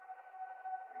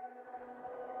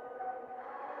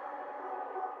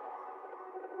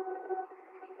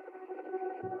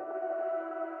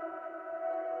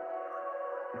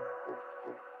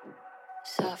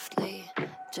softly,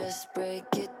 just break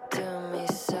it to me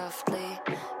softly.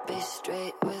 Be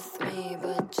straight with me,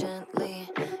 but gently,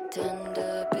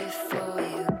 tender before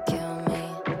you kill me.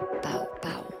 Pow,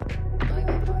 pow.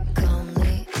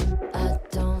 Calmly, I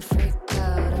don't freak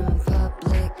out in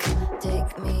public.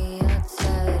 Take me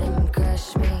outside and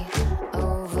crush me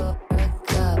over a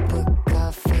cup of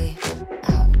coffee.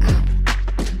 Ow, ow.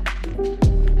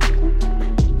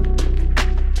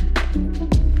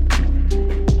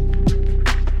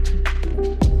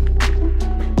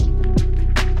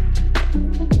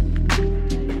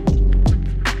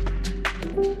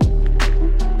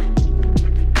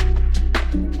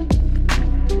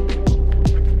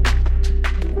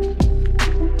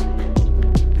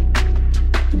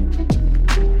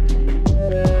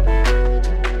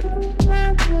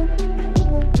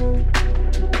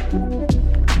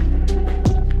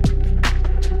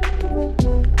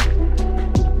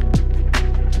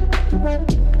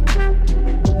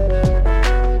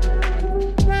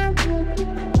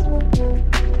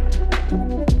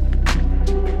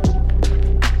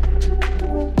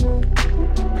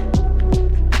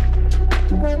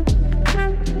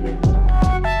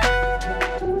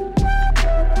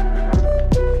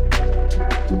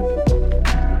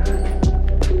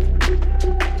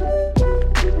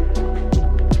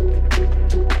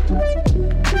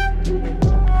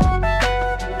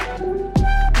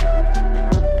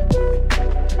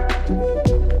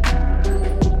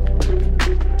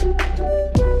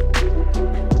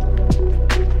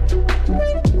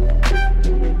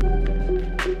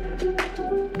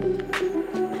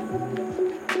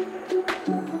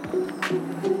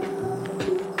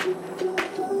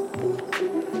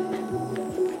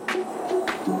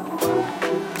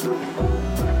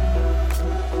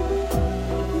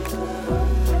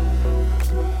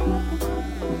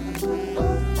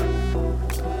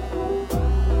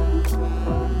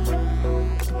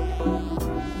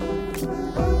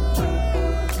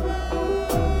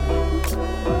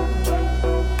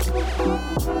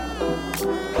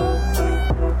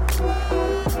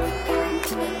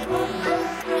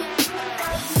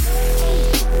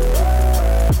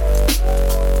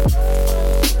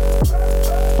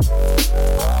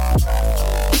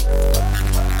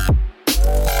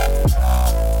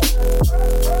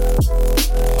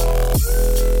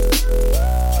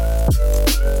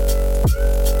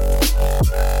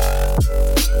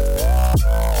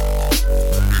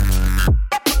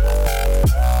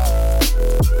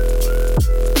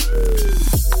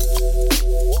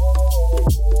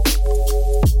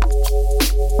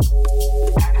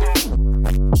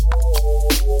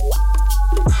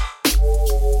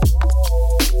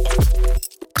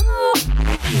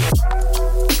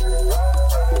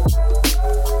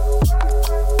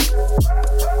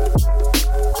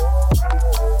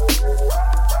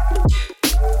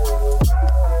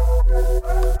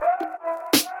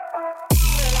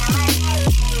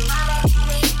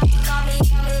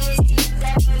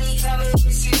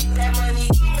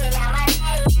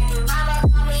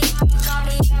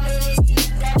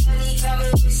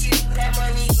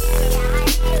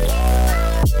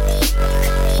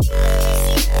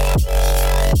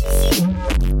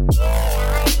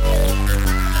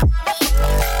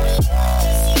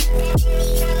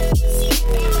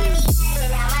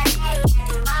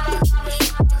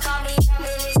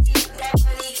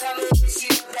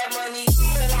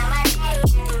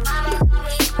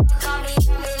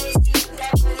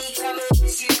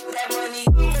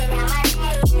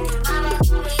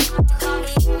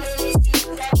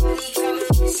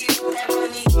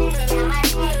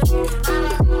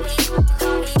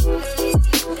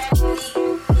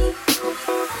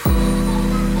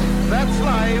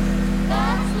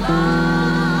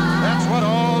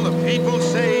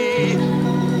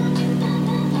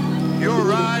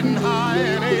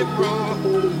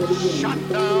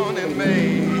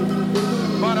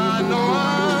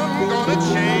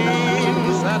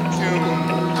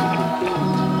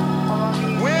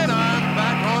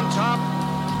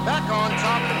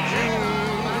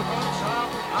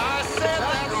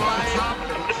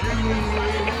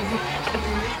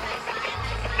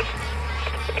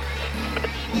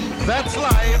 That's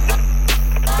life.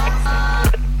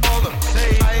 All of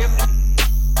say life.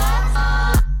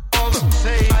 All of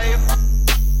say life.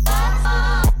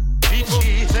 People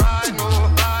say I know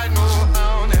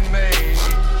how and may.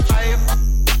 Life.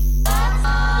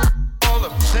 All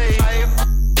of say life.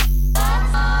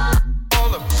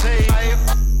 All of say life.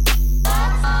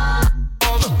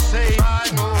 All of say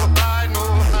I know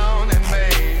how and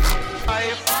may.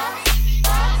 Life.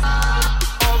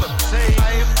 All of say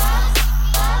life.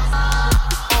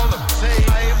 All of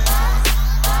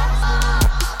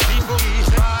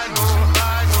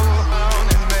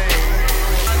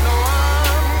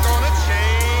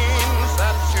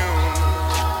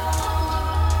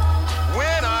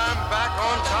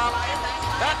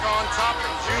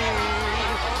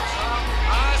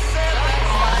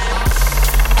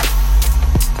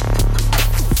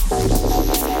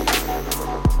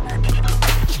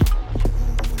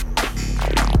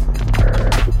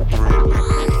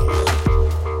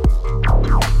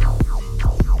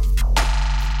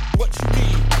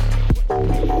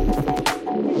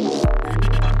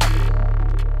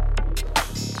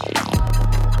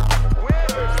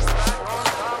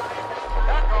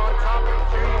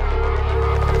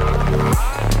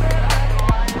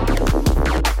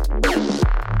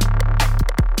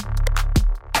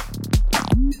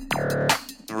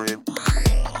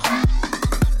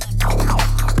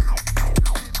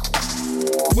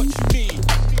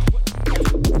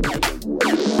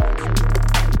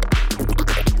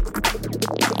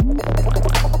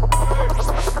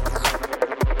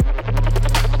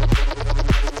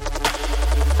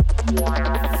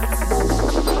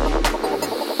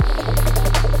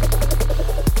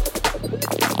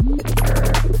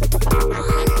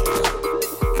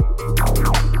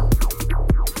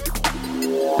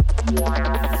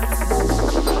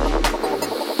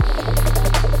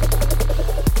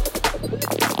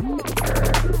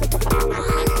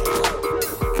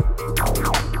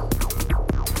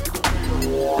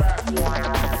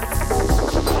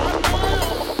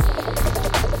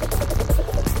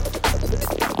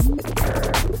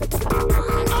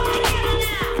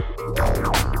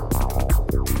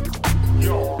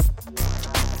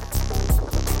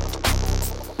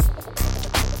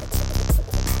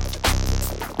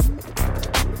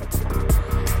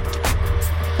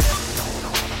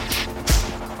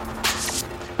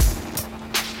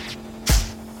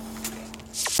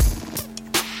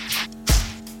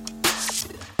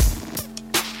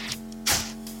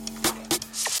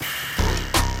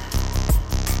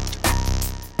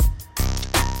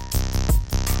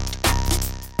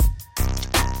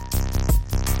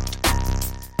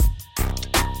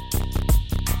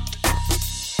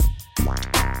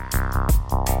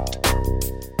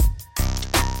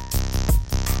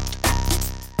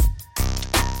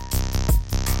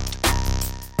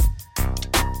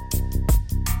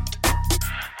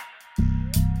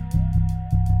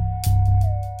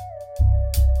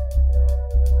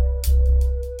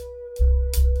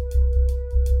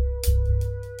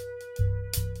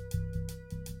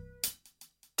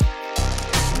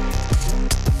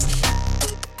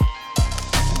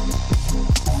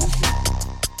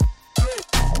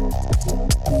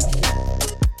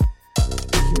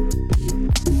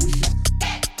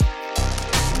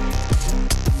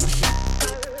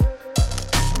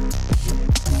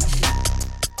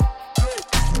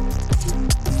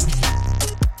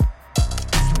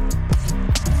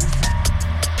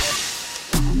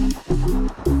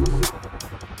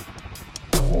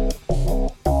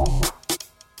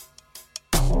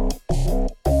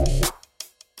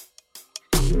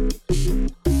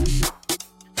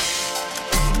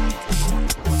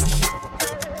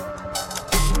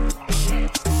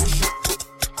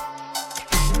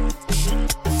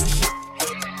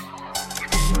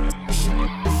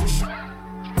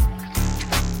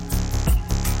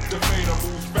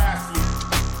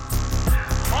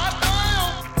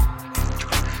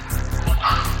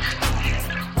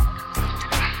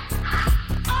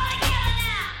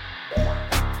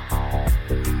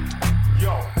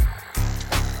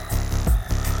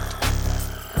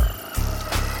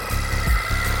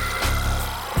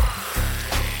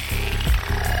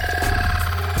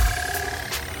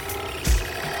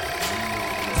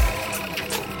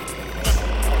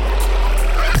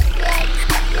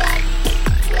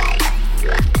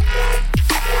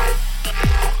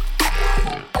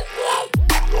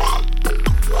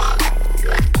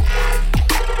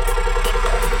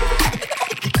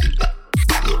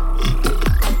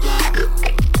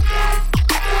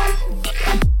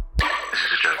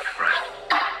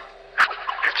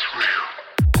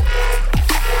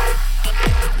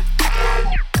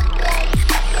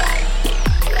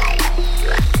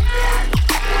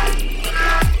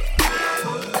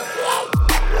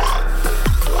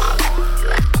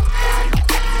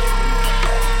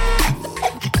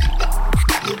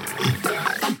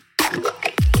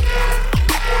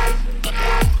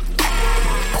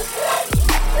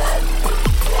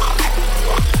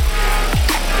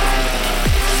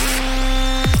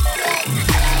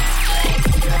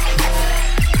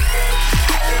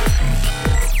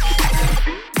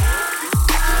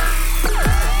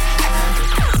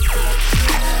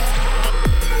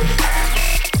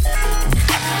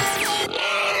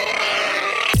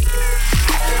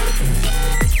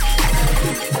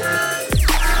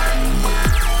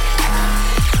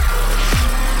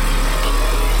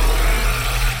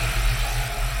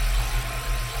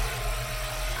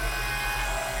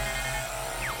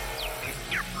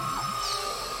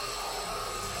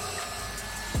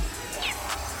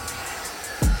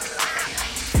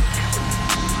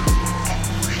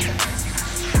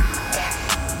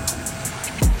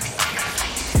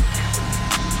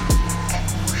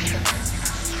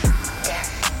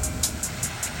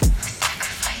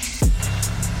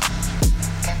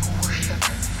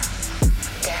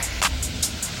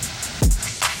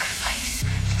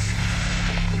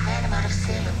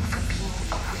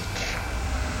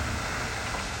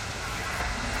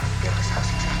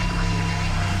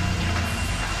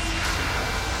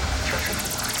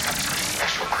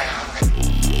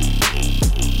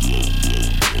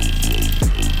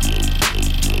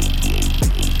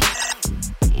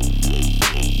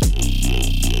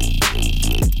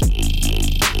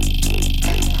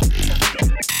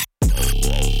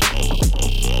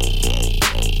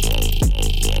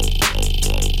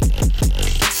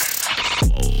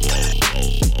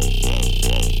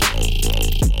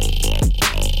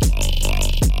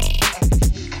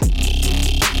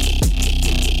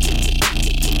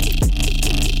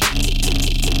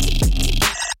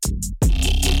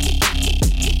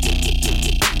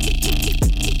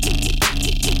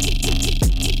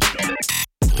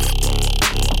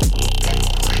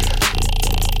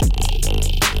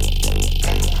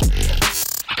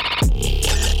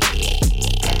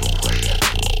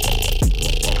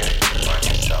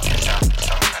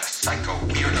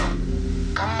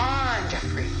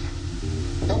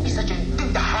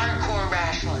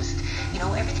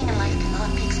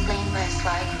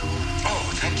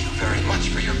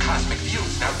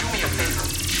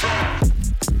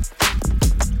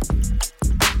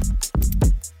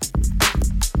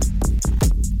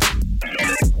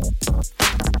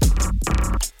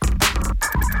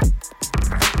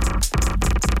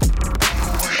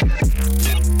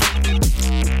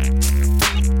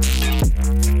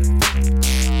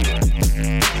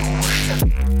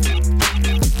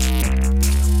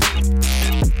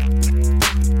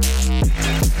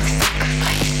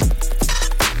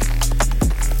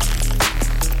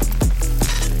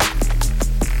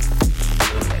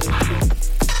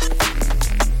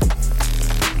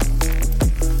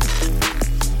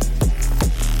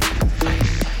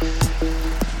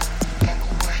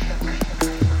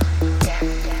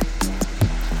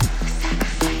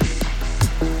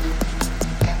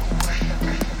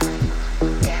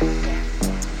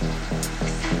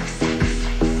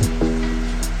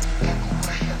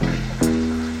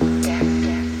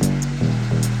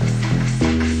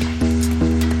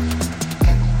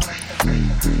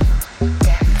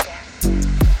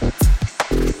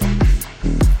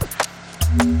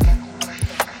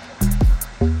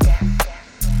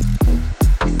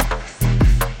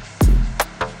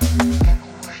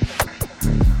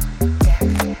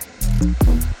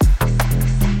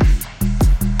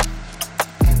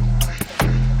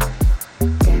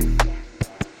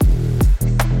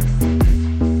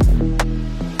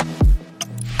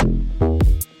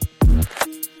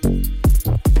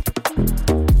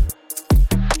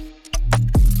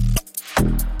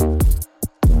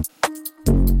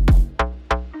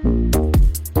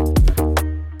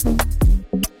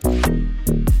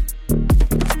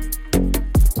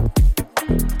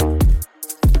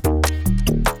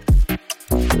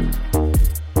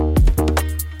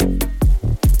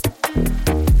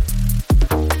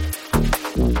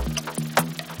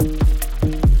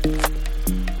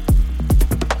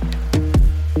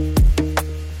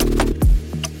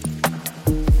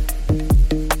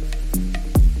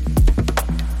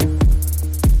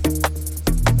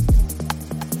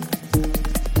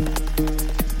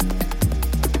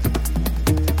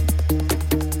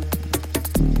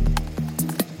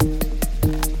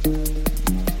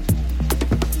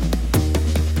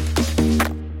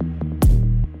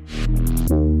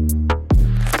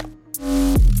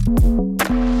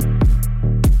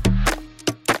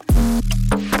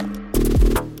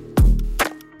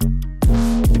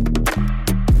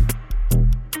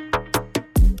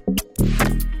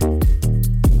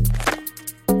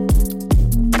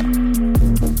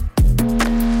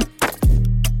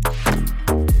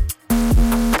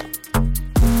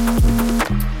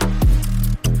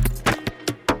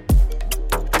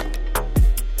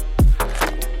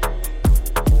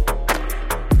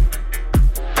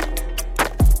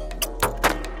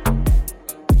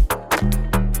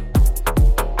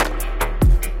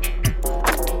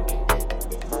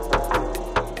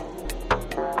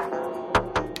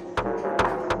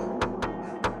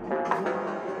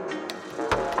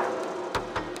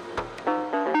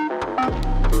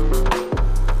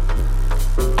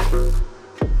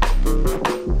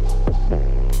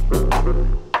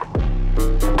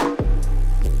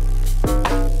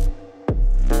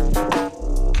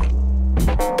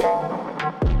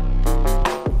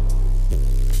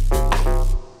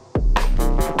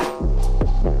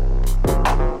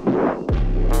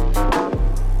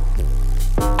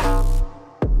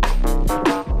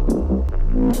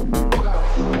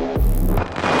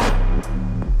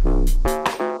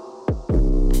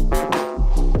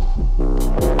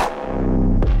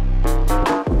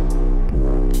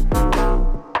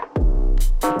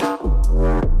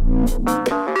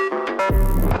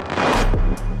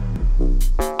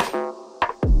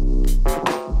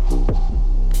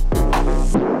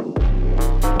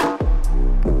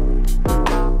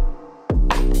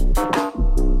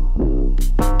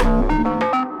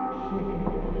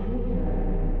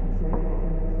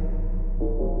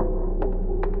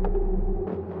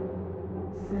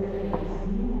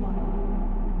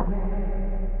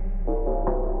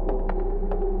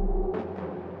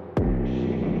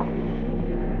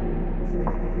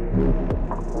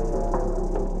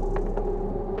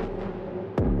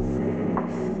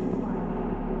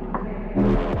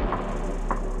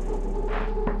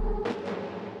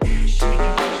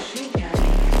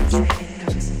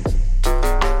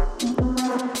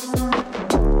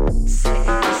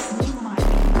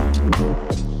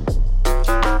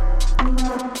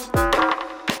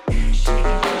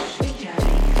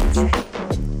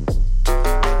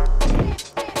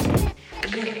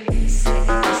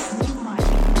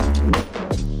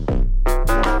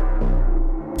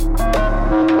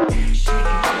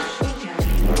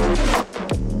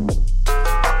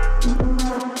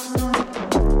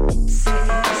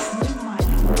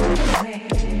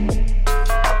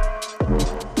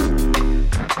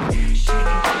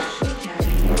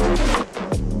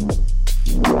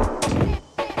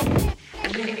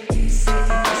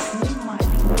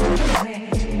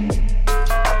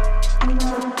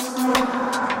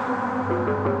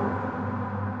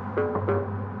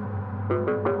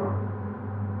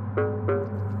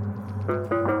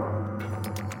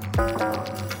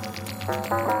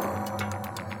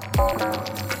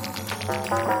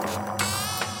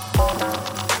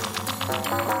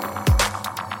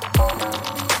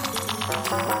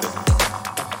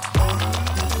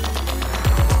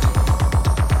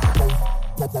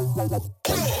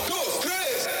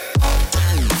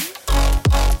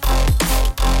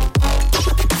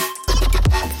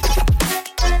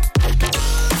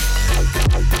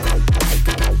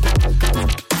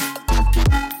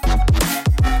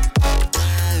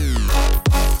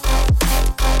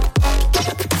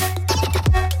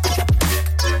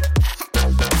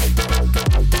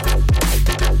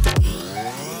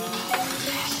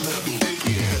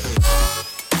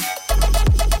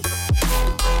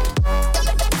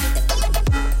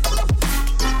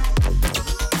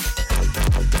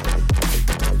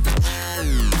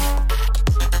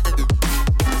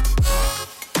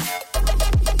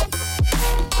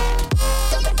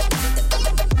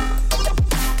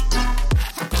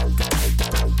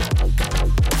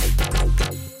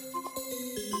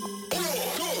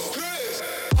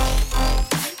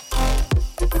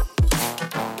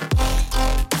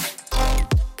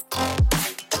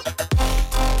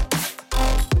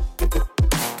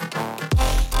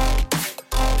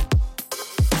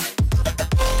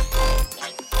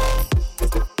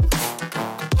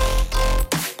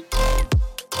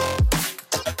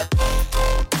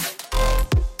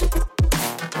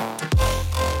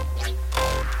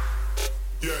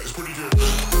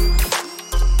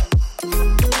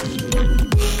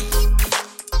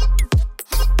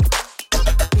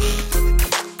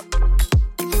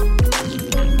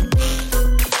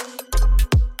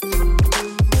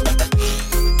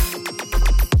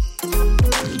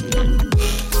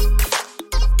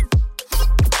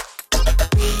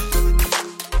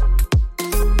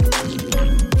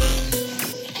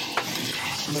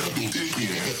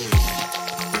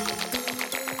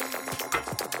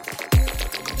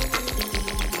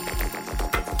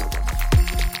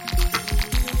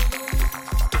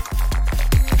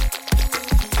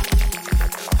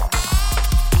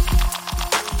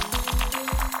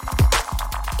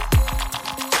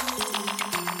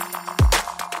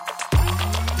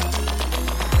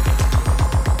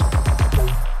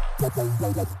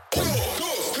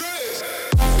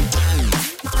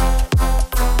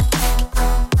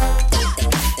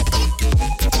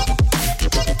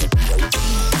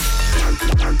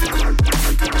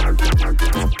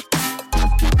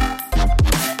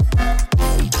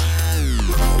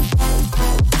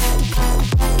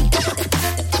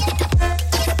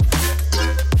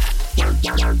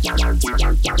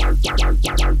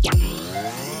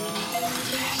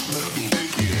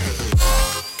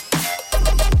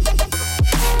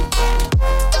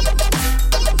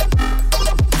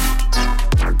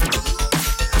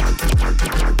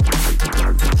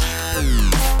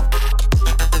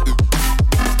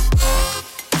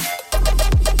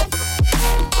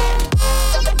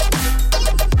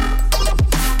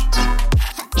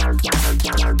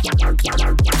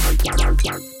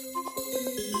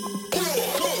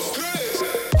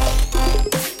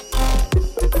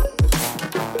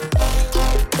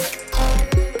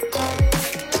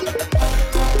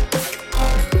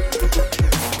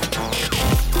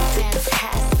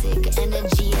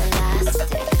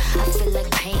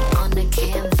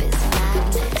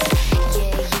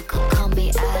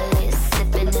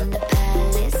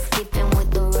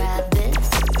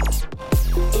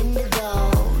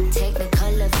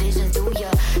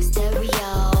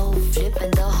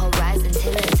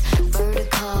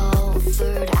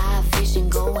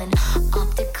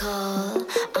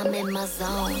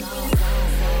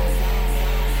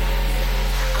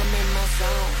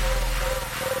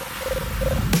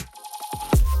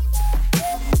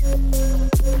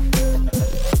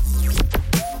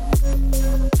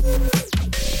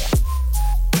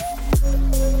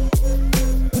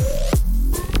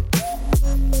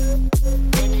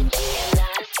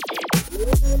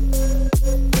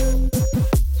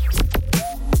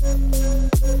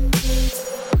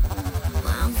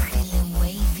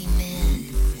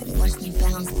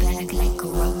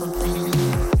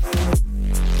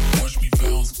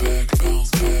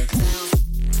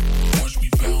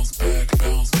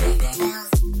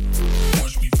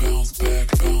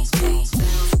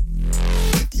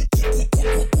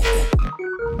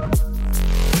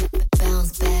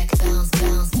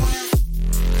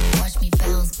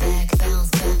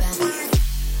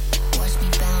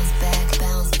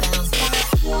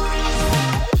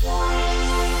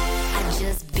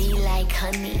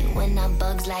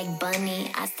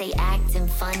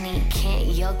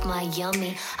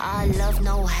Yummy, all love,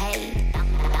 no hate.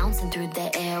 Bouncing through the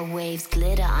airwaves,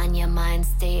 glitter on your mind,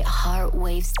 stay vibrate, heart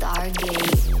wave,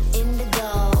 stargate.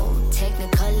 Indigo,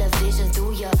 technicolor vision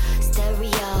through your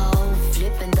stereo.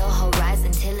 Flipping the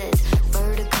horizon till it's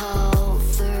vertical.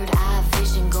 Third eye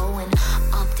vision going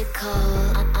optical.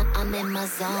 I'm in my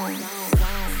zone.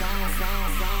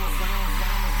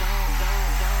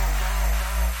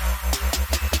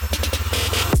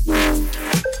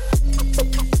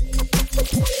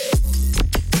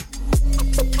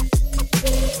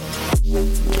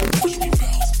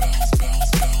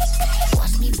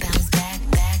 Watch me bounce back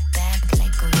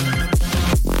like a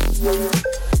rhythm.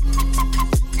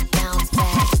 Bounce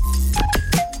back.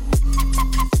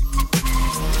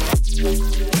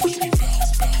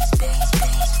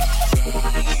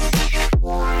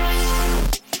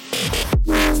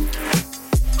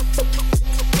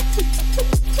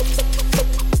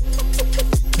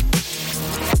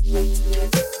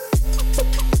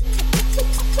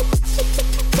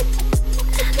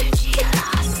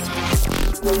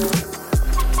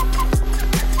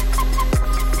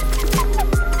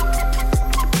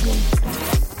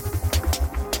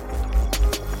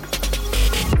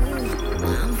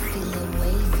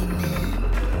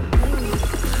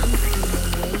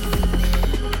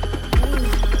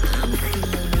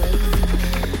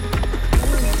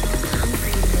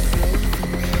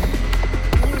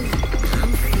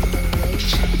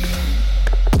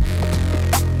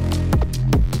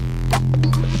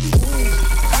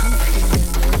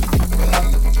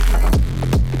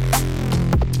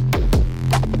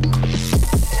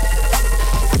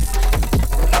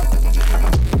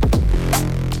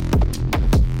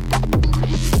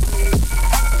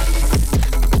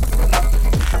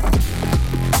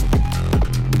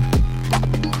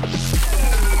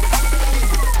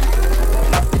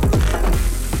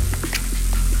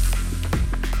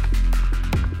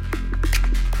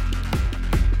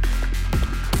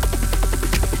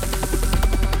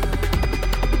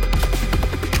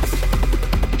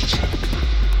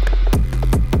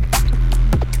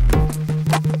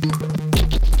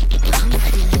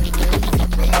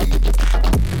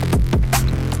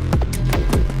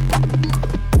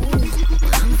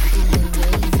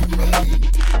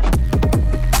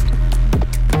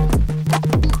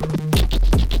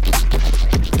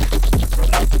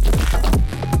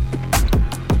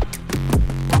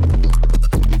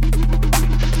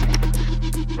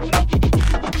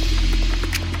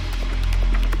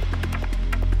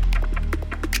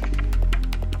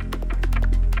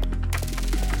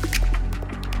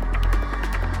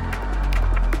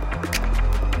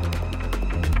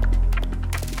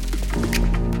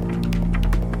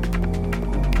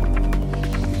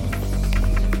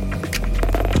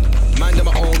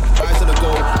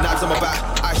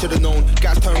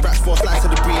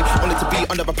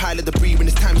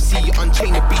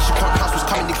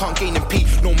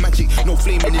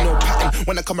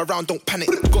 Around, don't panic.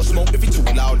 Got smoke if you too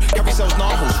loud. Carry cells,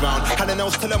 nah, hoes round. Hand and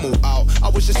nails, tell them all out. I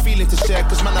was just feeling to share,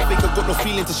 cause man, I think I got no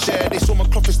feeling to share. They saw my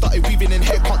cloth and started weaving in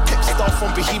hair. Can't text stuff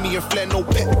from Bohemian flair. No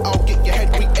pet, I'll get your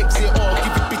head, quick exit, or I'll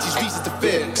give you bitches reasons to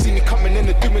fear. See me coming in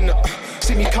and doing the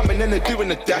see me coming in and doing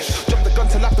the dash. Jump the gun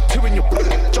till I put two in your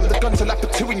back. Jump the gun till I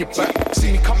put two in your back.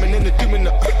 See me coming in and doing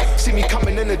the see me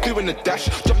coming in and doing the dash.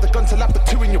 Jump the gun till I put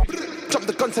two in your jump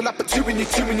the gun till I put two in your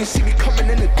two and you see me coming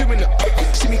in and doing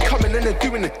it. See me coming in and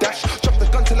doing the dash. Jump the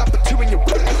gun till I put two in your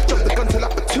back. Jump the gun till I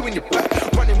put two in your back.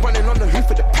 Running on the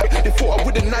hoof of the pack. They thought I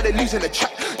wouldn't, now they're losing the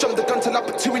track. Jump the gun till I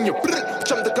put two in your back.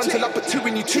 Jump the gun till I put two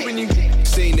in you, two in you.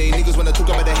 Saying they niggas when I talk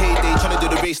about the heyday, trying to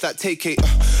do the race like take it.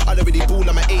 I don't really ball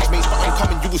on my age mates, but I'm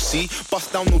coming, you will see.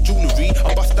 Bust down no jewellery,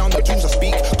 I bust down the jewels I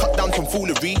speak. Cut down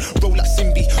tomfoolery, roll like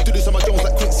Simbi. Do this on my Jones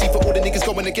like Quincy. For all the niggas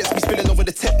going against me, spilling over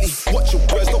the Tetley. Watch your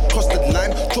words, don't cross the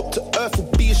line. Drop to earth,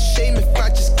 would be a shame if I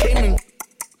just came in.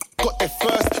 Got there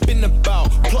first, been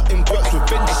about, plotting works,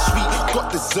 revenge is sweet.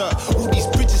 Got dessert, all these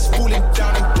bridges falling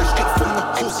down and dash straight from the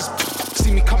horses.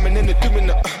 See me coming in and doing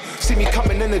the see me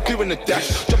coming in and doing the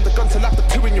dash. Jump the gun till I put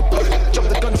two in your back. Jump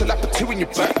the gun till I put two in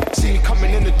your back. See me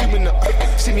coming in and doing the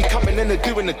see me coming in and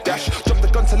doing the dash. Jump the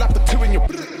gun till I put two in your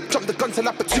jump the gun till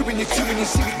I put two in your two and you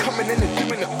see me coming in and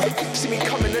doing the see me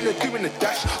coming in and doing the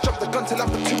dash. Jump the gun till I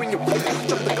put two in your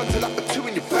jump the gun till I put two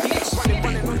in your back. Running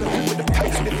on the hoop with the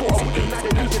pace. They thought I wouldn't, now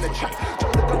they're losing the track.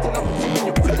 Jump the gun till I put two in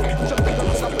your jump the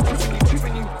gun till I put two in your two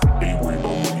and you. Ain't worried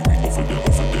about money, we offer that,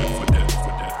 offer that, offer that, offer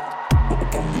that.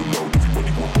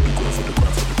 Everybody want the graph for the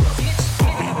graph for the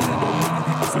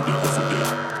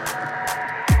graph.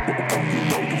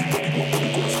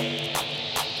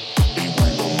 Ain't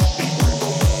worried about money, we offer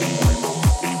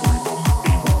that, offer that. Everybody want the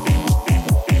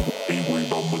graph. Ain't worried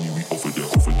about money, we offer that,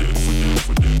 offer that.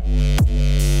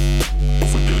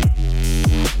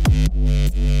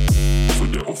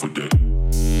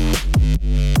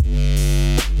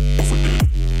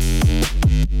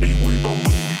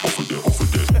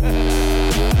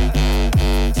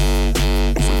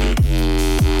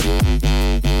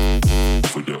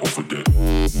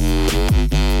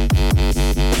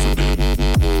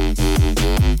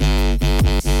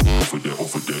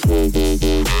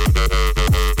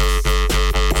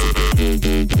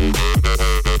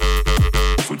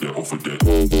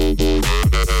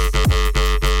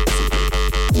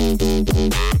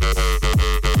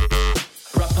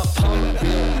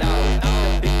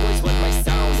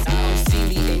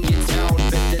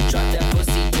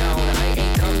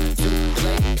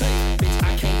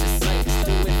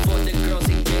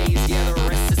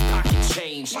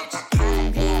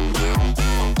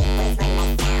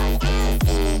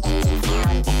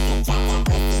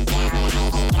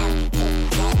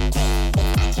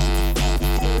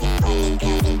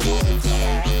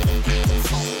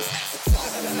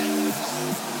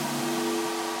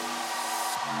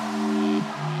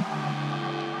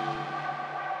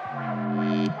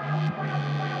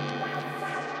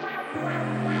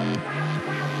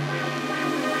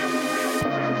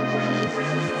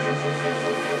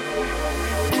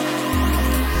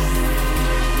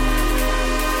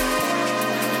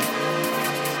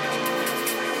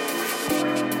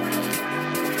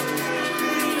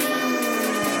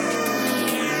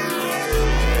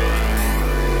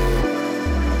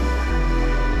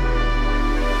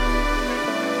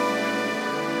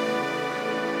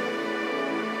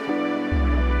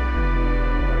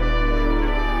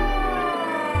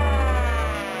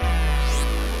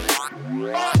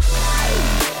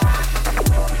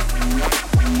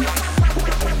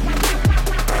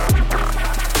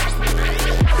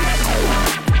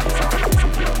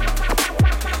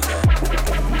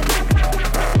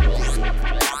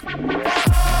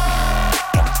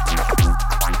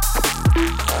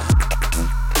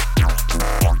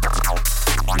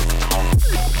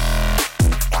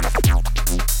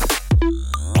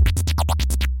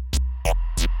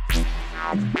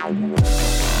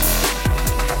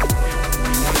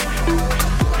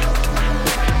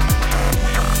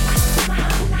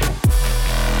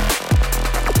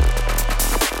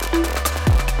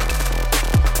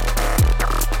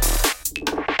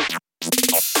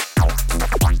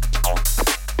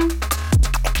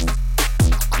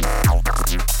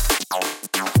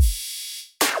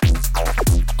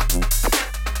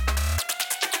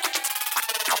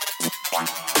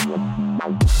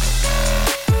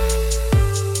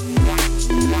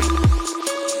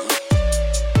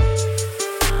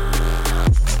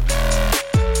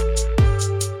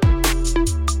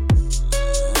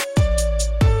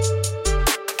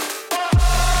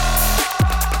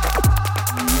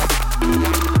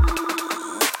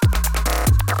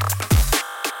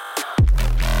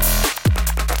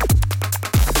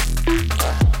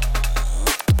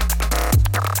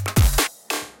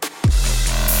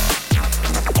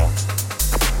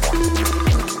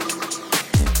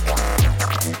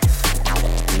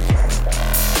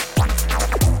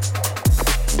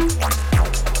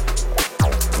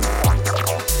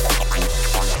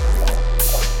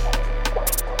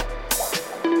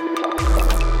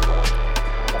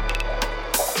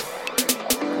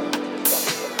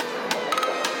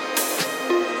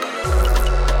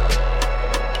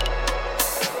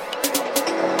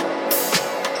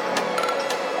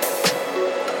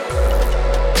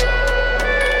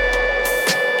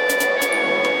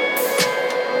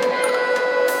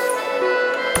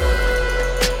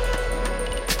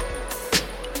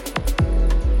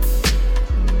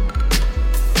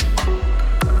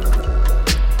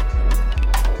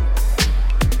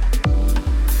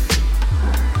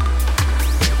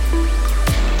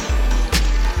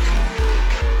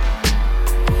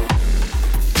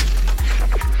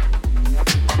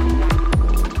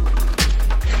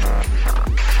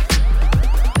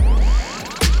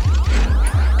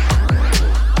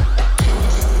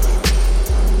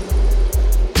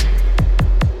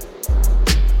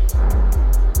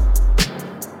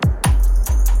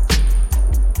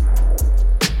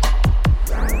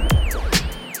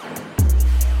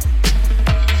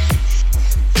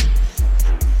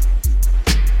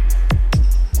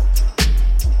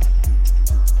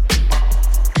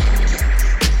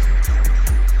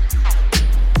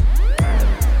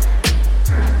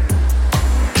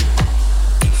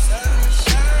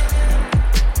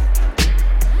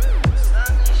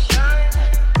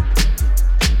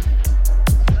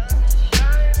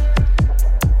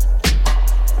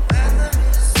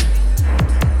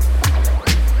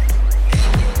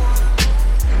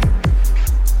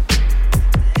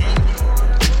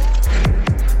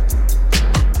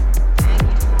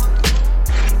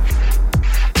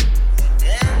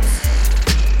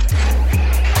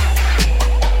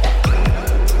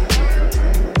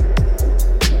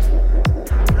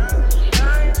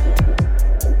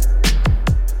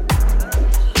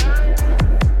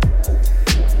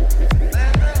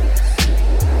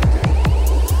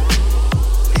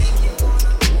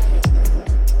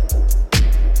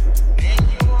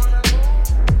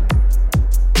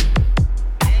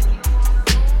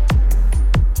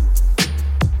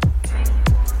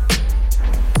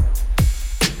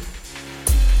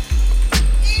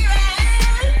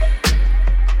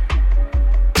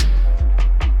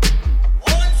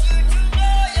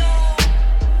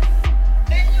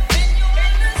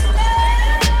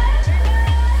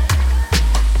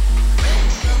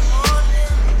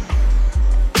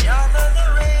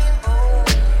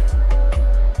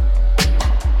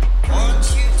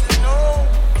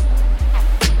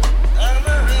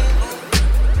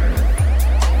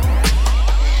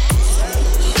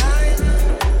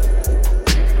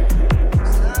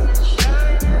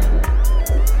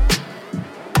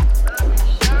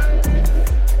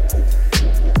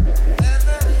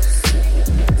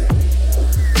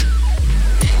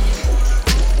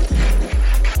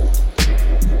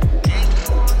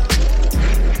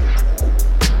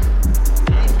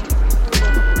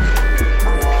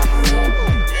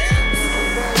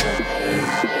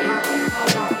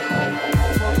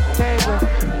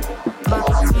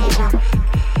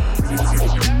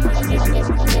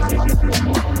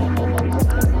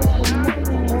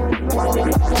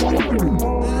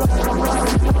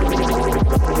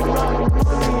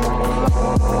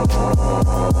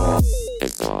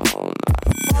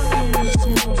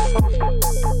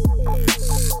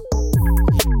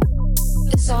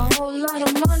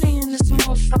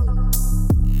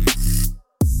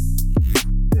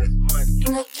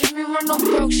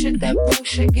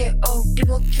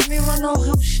 no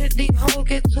hoe shit, these hoes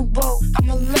get too bold. I'm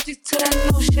allergic to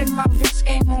that no shit, my wrist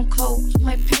game on cold.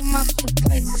 Might pay my foot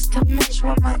places to match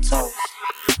with my toes.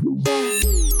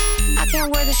 I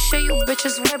can't wear the shit you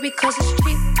bitches wear because it's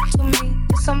cheap to me.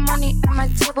 It's some money at my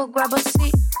table, grab a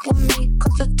seat with me.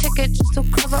 Cost a ticket just to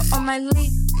cover all my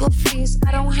legal fees.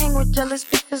 I don't hang with jealous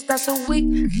bitches, that's a weak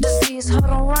disease. Hold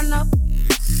on, run up.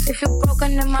 If you're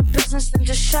broken in my business, then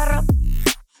just shut up.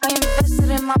 I invested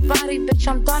in my body, bitch,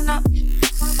 I'm done up.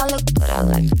 I look good, I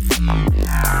like it.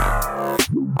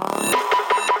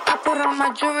 I put on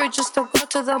my jewelry just to go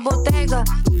to the bodega.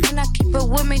 And I keep it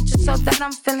with me just so that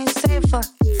I'm feeling safer.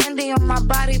 Fendi on my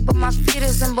body, but my feet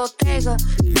is in Bottega.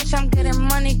 Bitch, I'm getting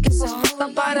money, get some fuck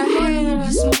up out of here.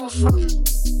 This motherfucker.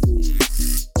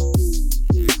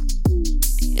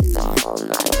 It's a whole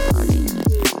lot of money in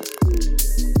this motherfucker.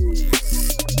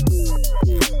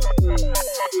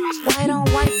 White on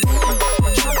white, baby.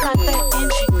 Trump got that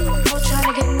entry. No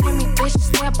tryna get near me, bitch.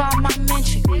 Stay up on my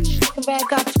mention. The bag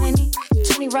got plenty.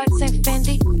 20 racks ain't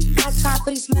Fendi. Got time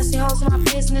for these messy hoes in my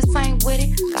business, I ain't with it.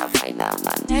 Got right now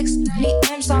my next. Need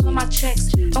M's all in my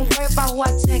checks. Don't worry about who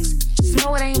I text. Just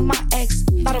know it ain't my ex.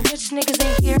 Lot of rich niggas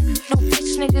ain't here. No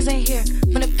bitch niggas ain't here.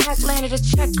 When the pack landed, the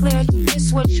check cleared.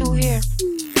 This what you hear.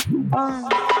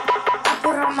 I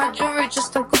put on my jewelry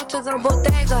just to go to the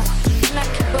bodega. And I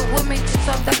keep it with me just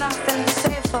so that I'm feeling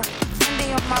safer.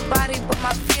 Fendi on my body, but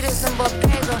my feet is in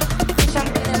Bottega. Bitch, I'm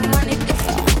getting money, get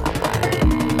some.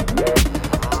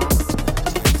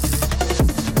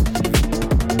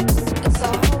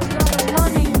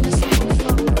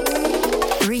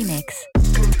 Remix.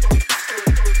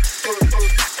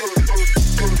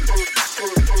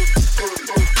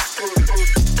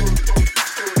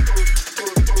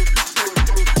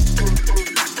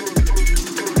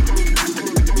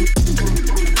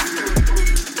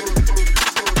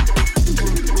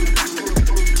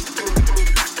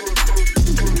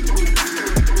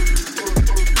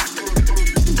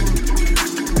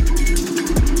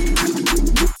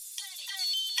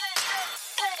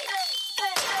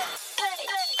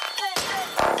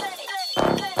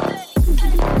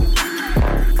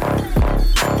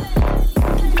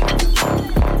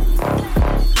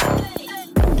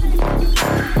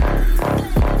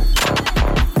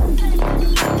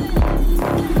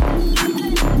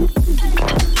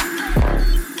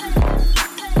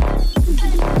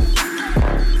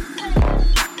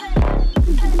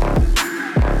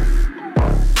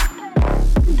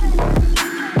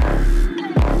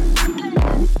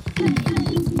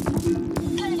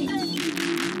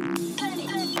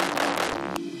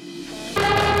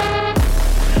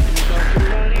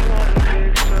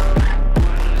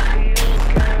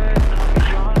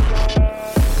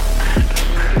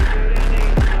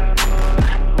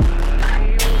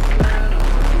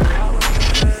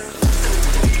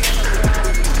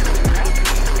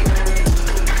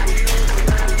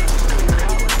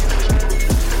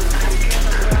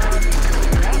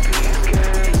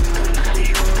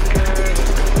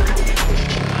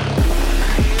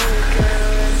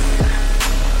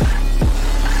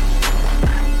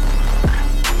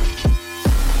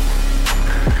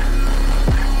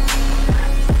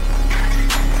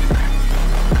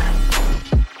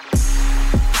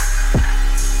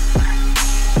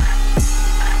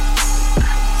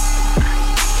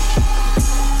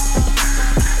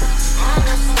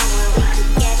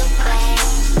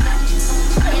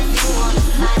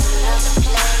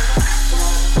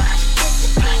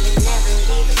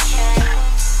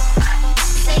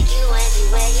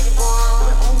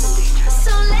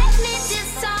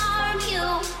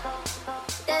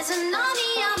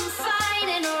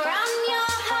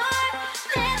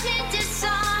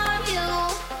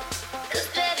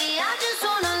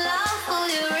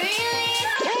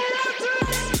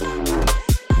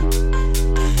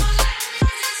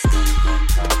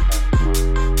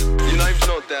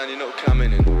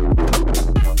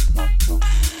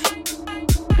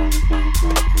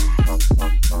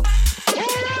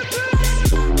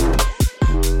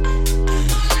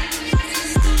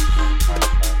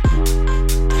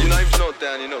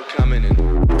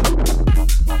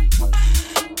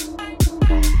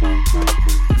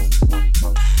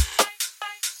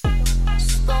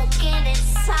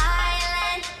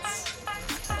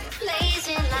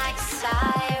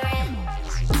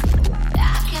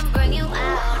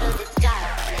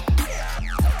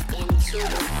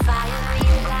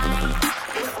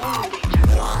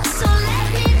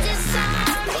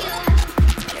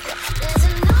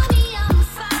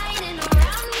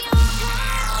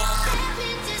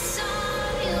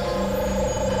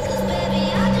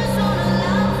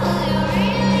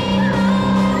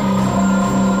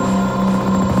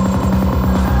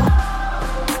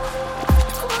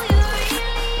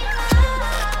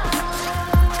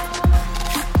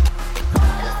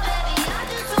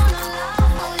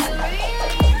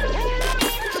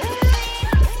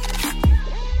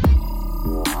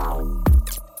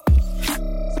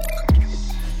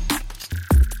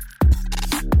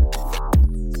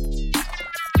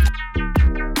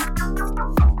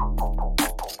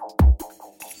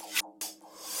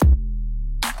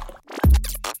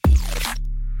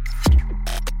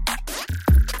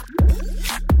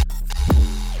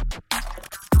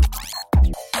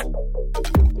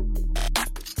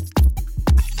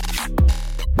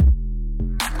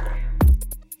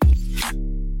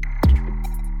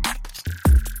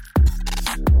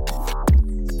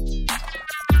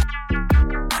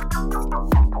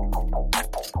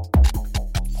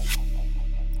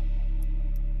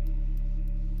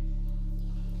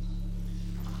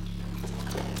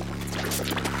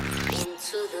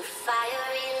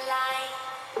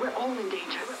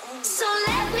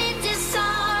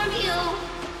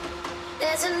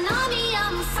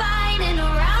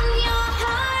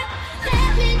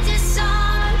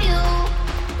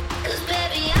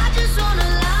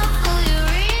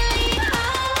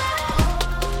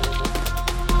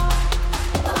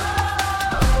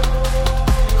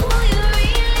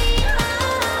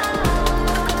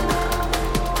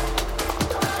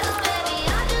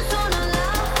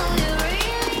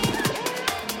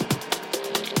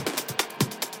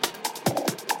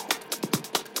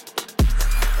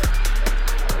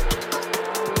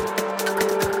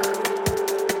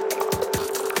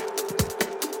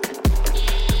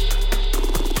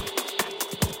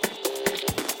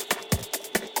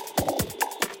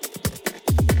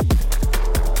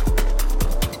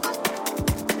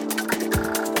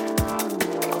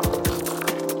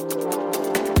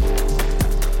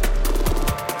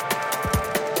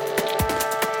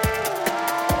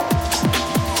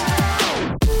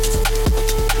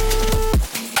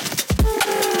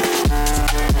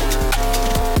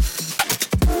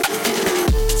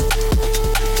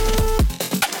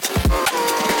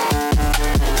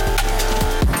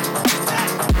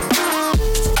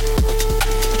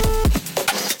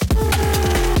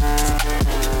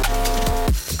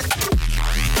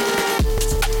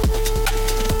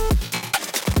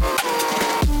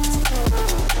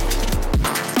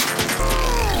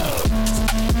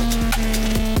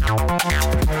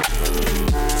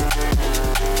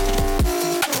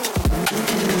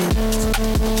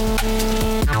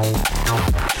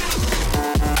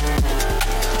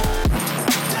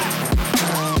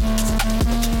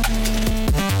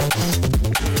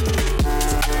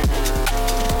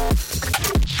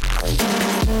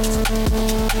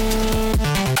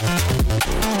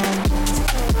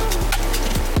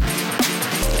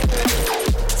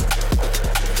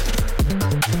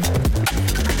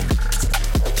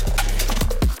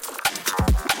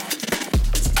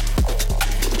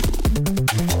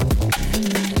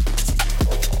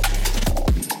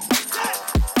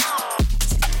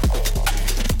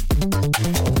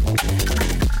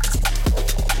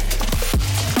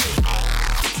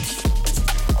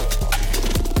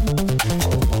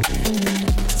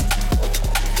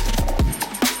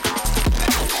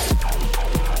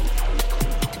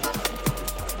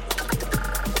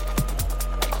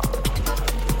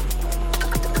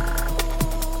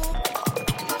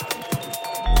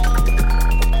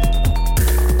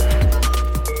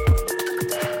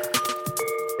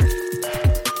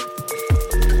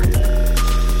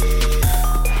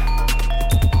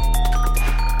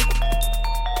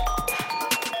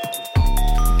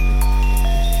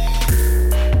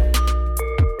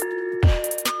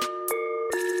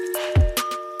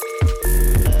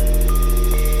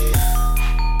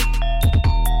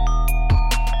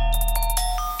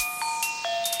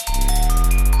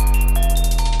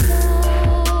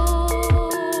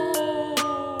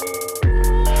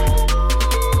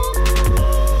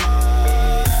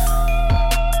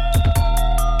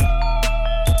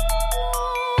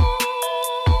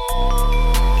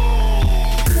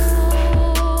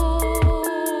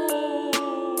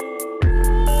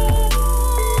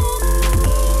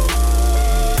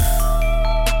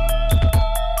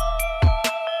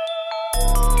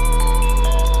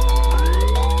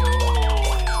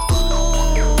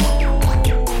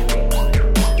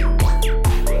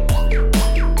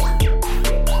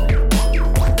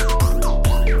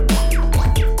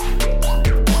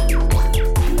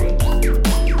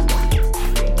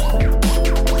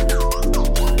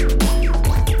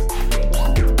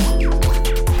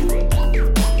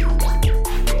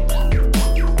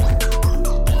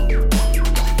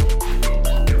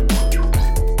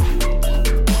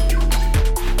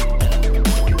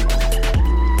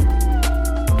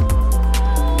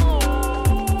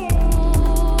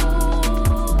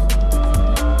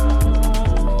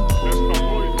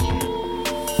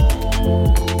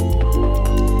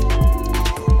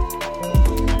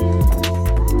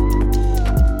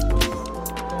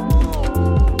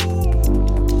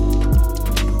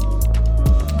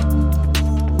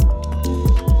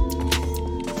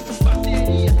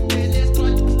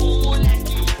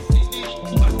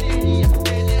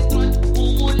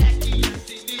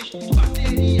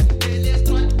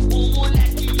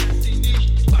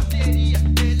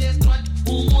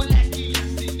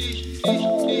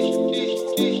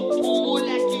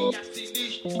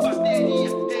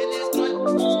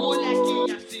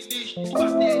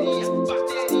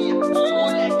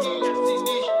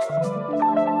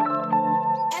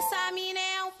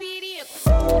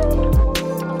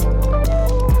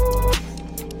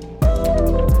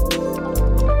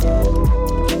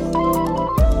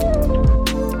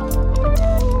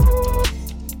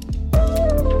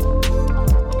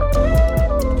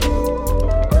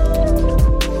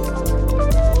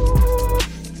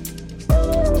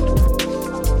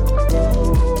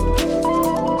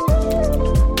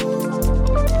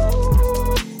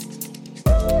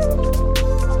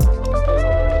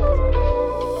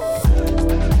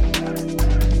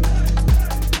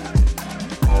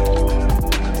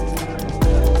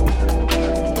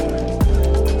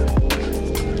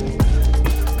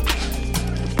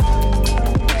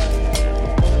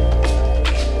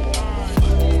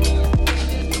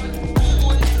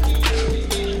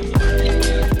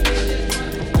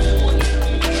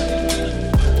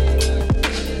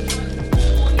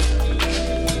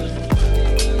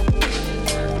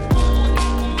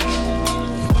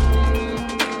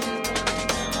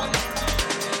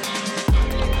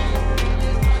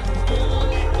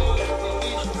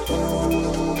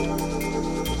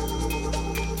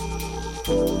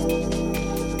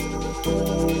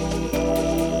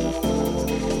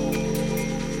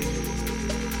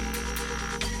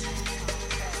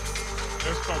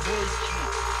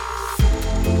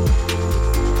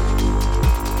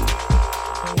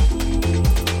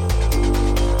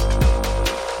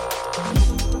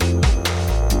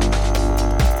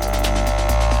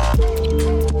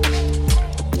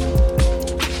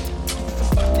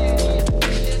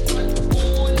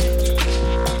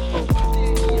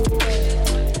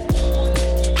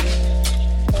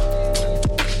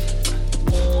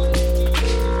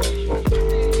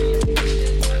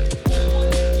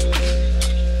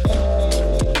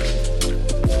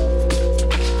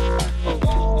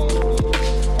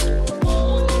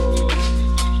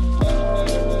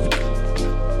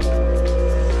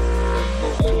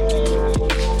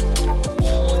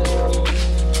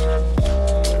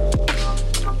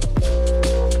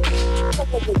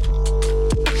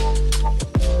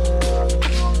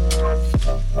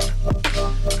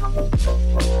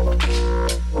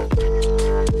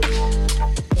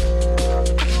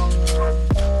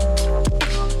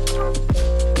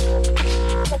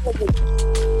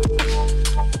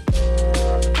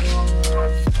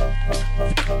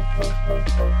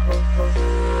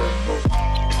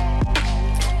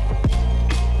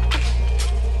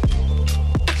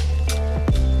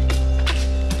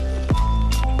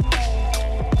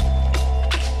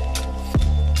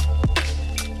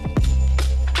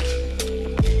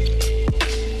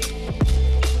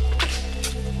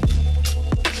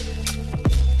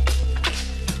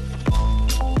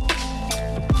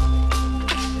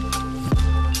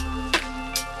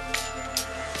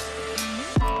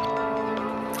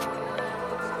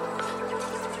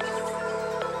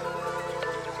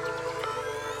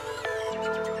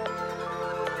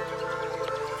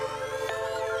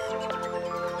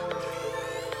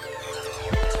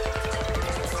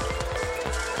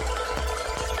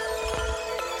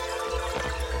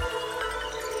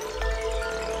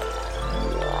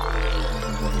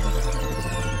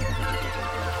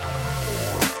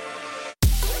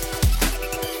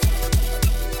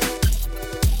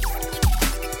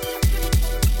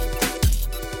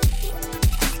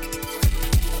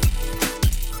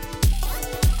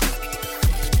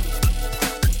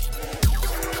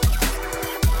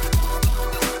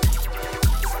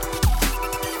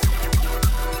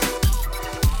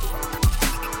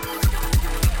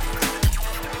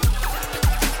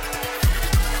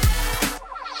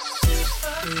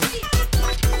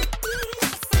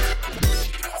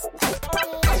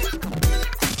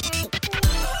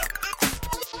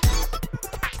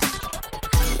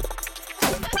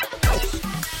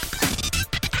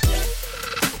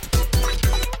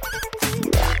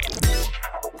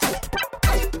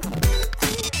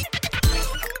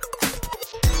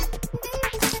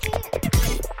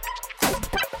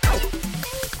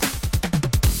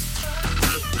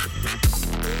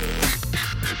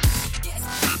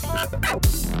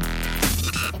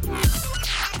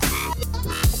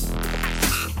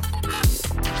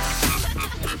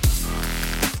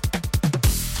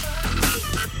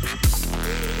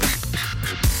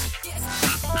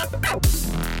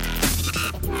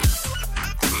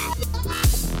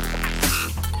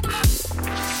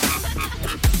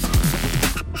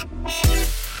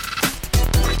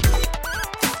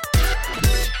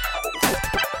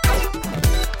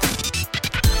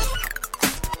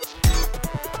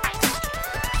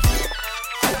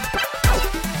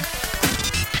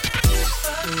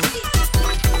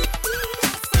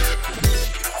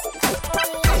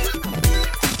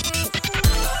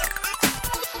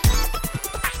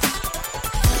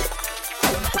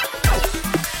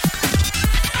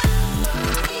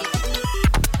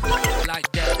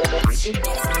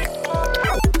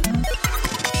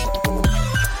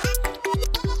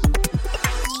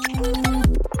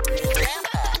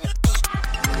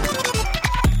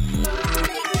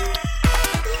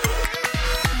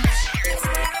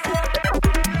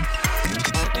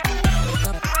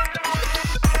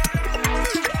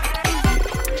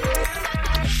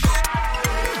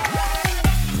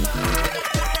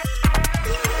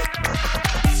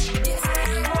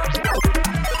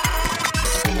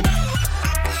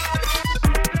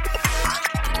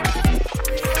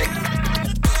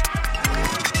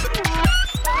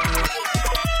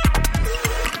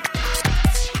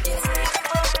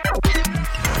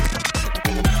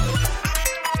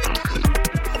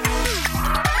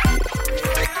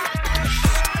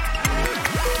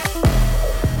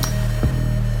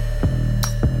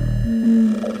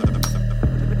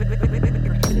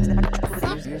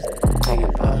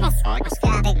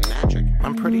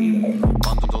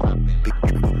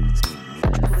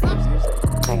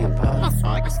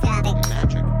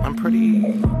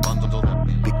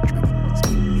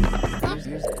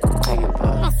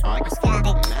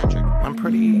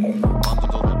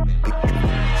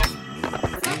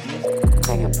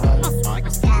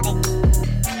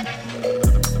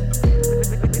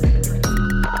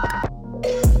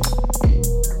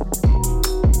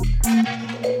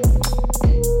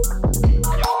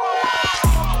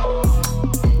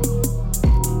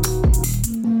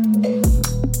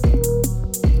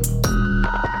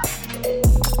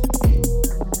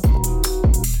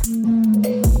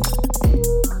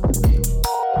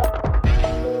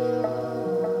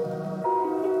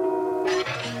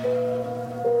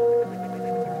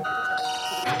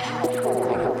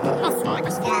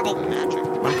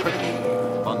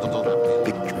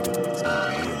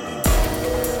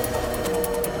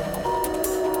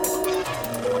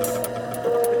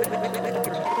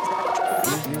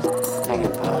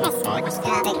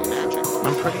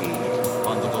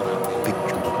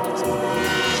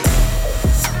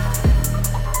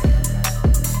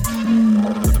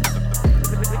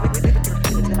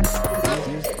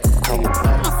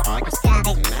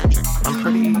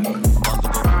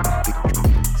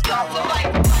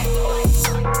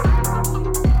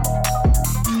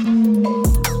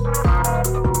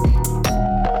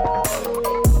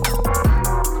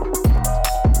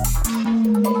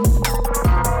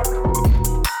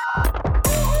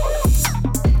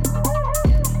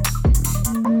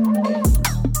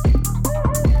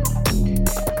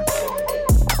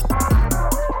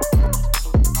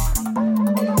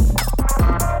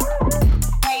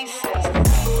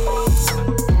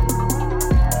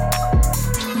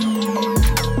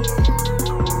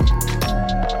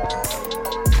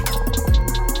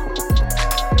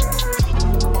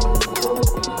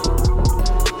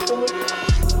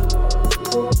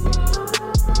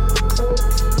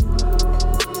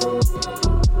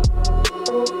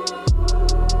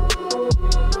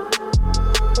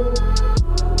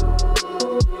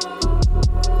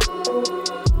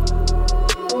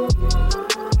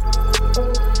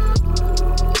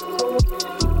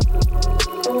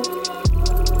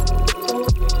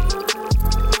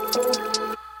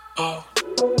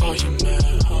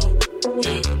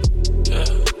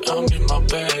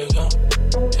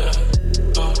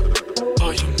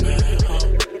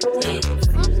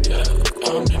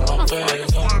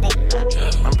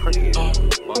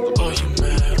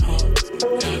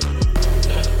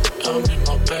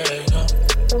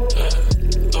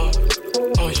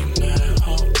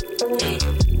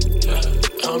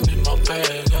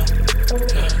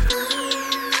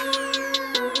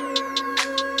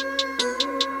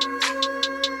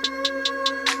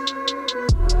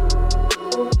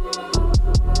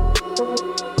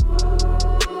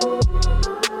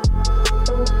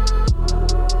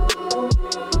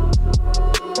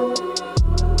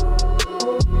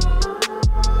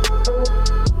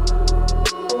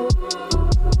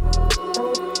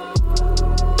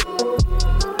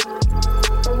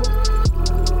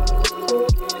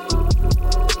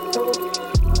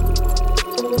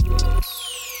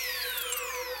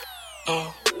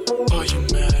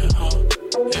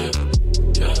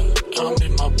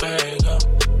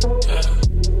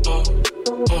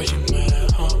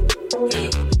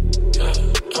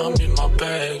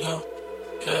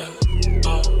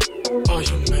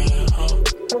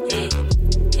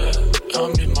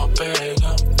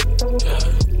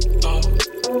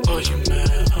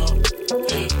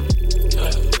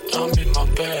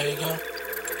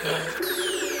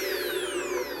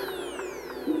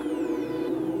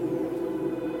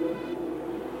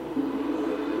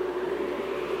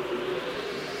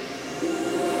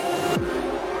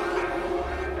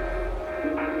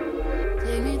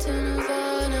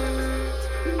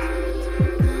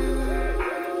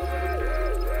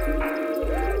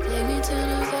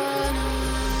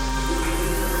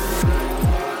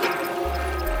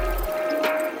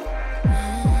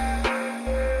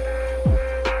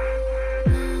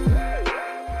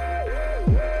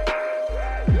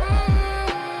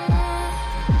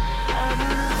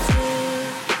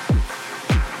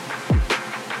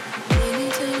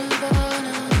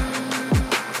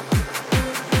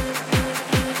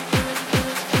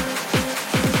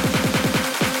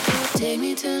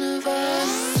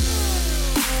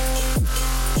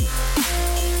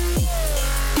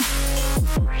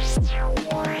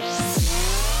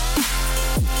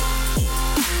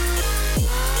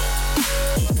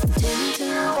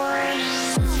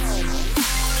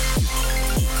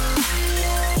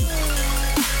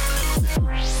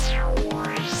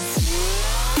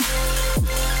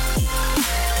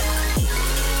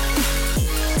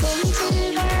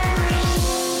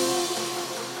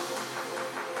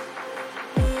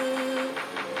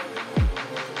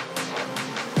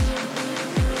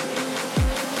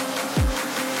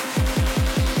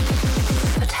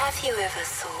 ever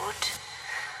thought,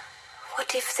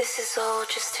 what if this is all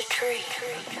just a dream?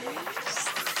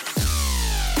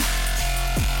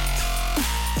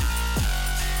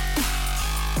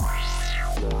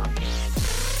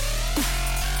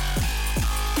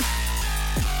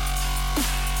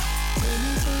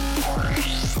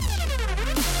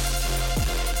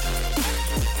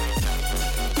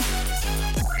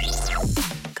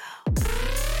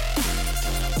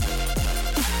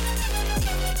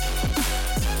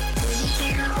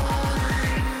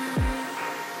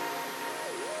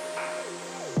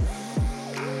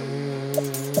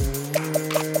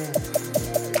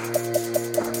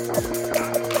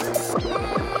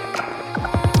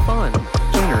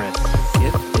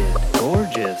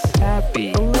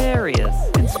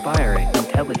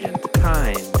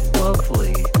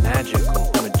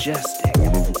 Majestic.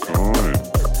 One of a kind.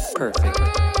 Perfect.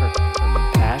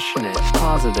 Passionate.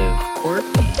 Positive.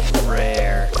 Quirky.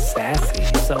 Rare. Sassy.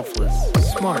 Selfless.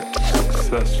 Smart.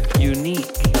 Successful.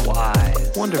 Unique.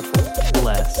 Wise. Wonderful.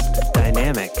 Blessed.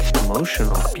 Dynamic.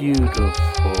 Emotional. Beautiful.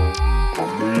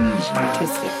 Amazing.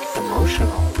 Artistic.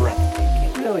 Emotional.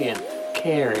 Breathtaking. Brilliant.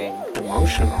 Caring.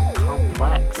 Emotional.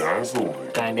 Complex. Dazzling.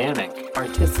 Dynamic.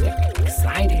 Artistic.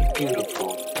 Exciting.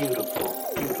 Beautiful. Beautiful.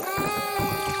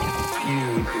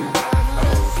 Beautiful.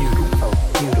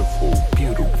 Beautiful,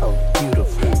 beautiful,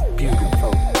 beautiful,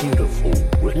 beautiful, beautiful, beautiful,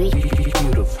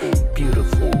 beautiful,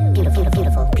 beautiful,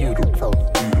 beautiful, beautiful, beautiful, beautiful,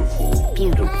 beautiful,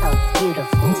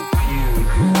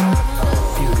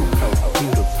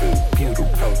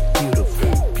 beautiful,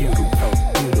 beautiful,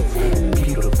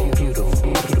 beautiful, beautiful, beautiful,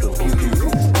 beautiful,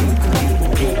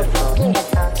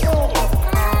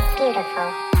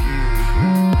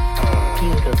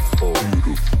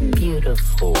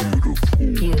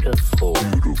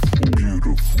 beautiful.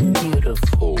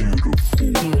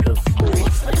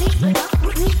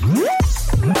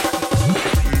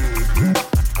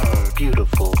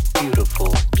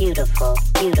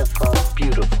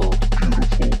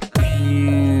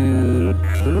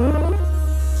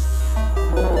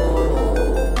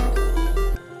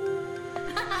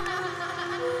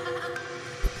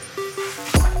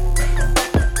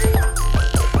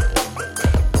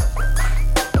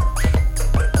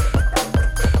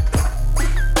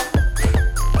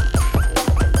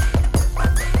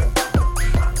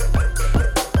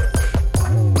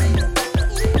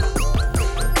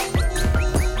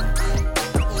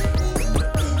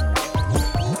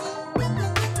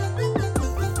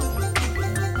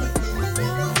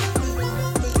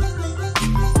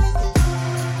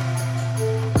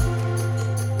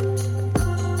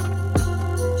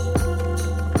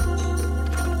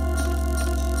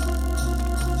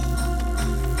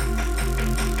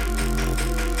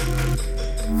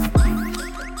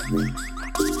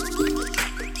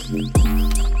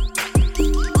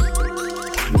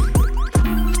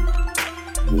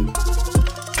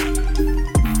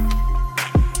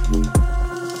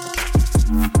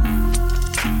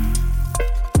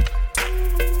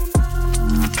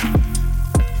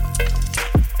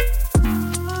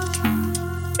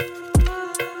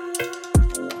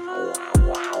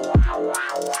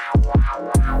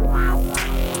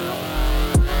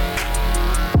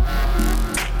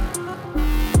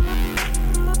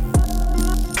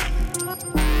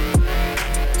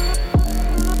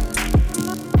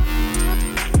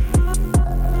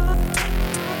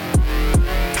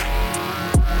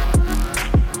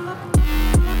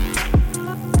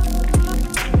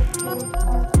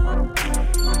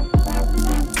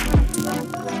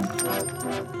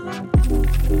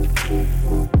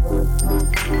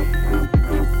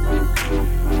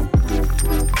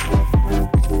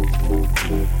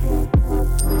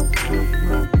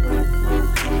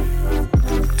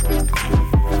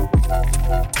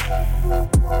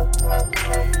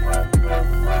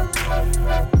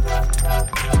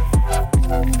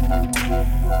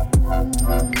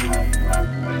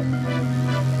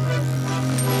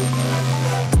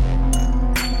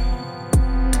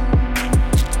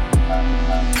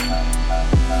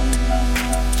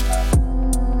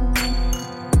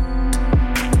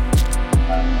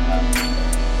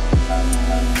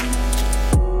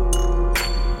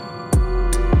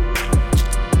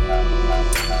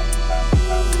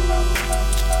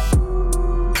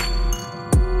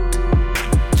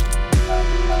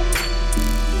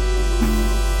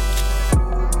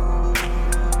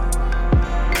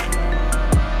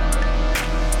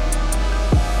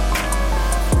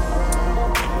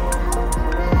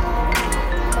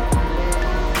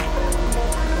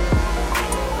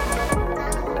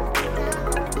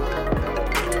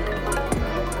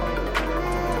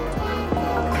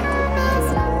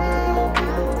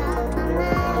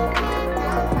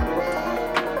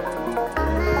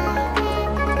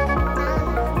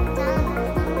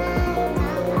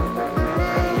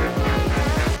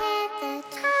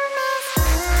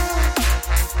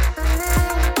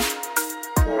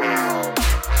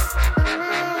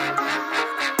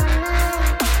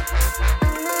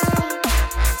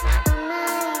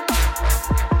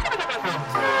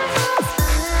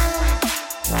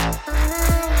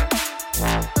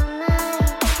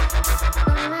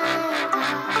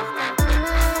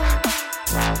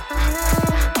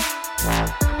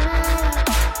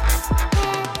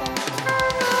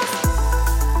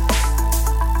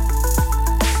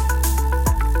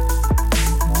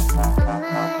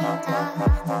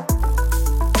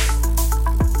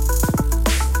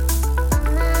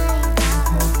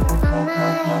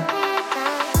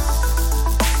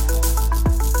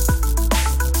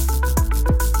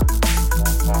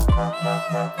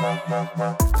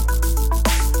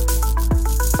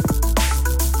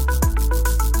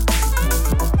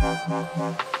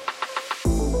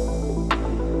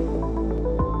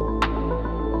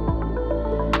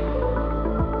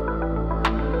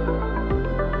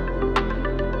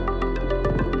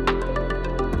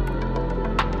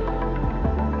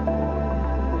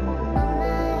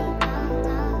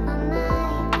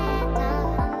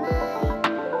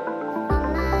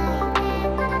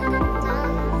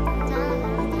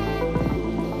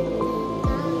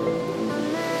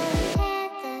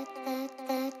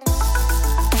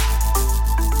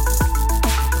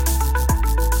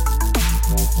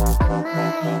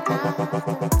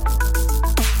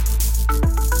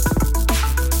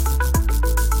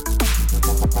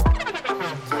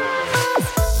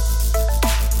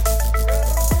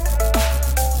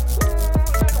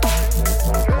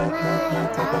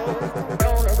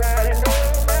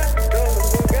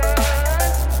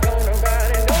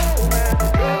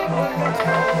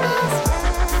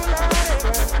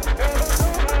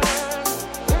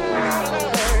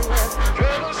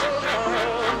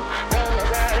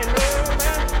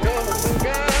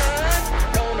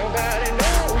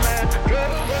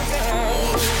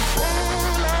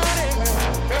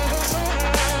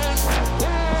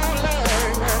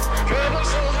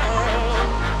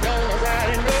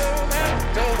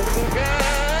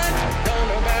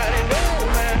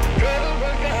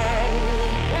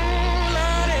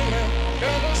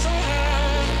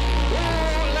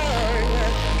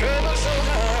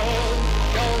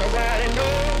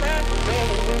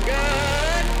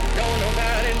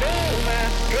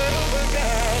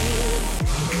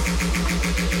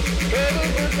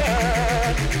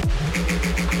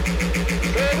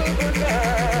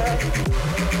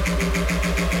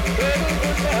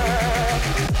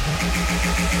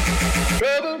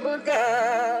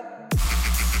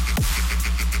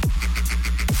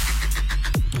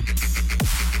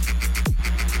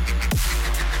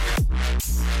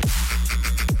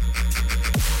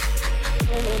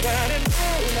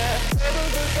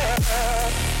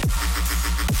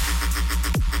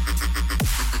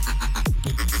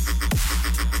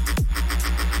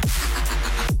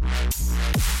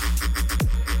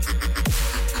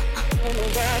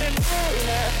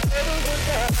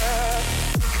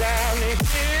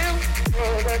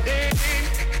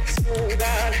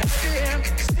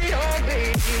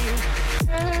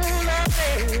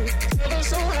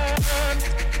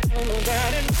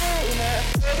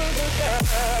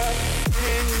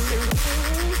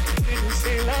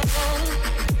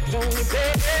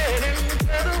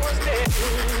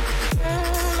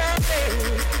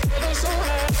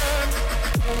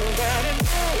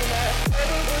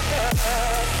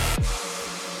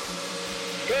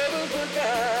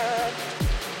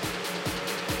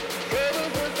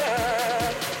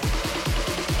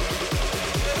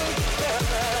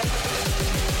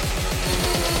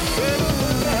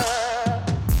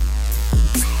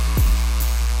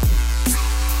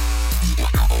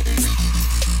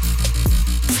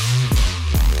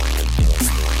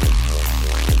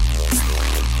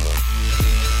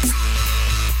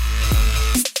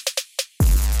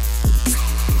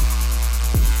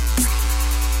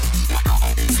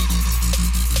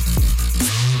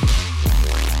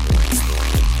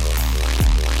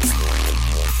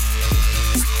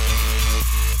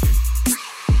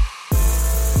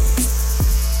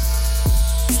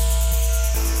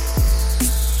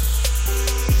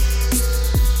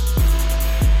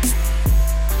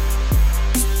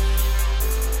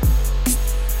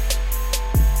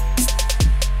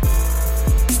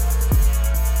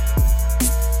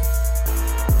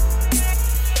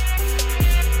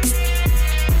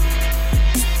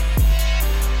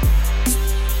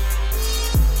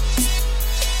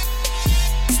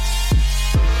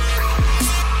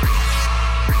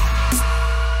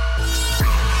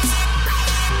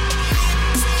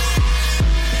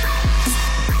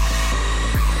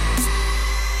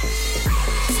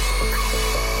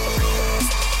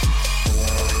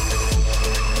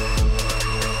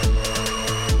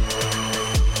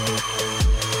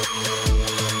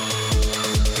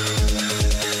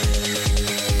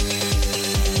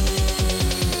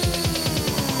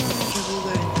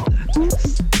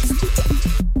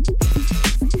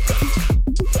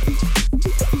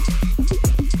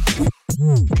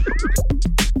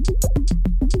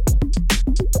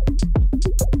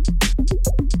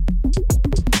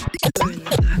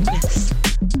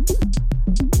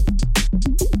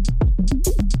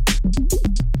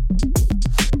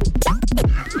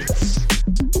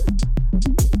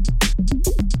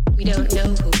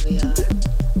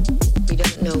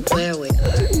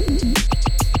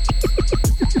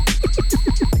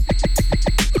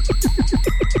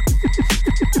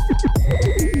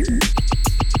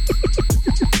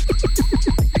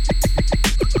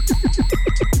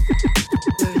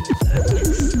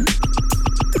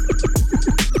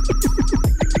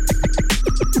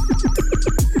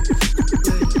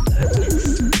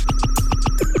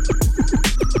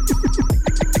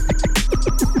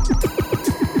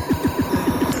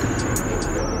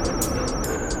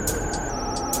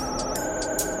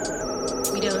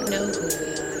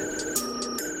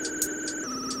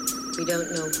 We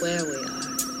don't know where we are.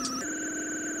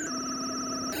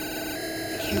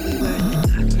 Here we were in the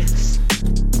darkness.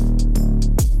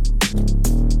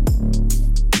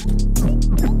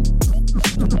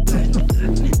 We're in the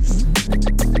darkness. We're in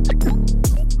the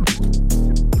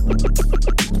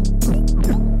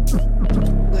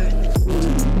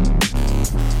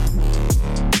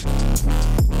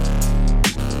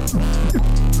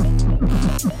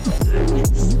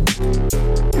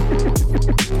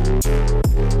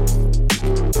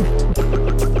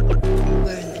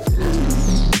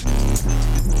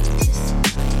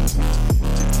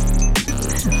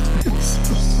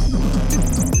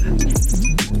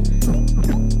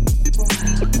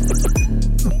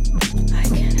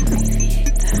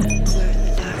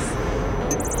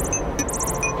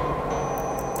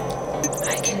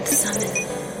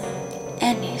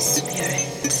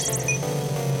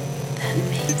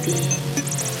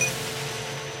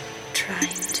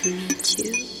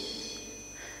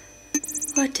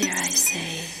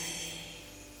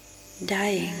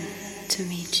dying to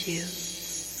meet you.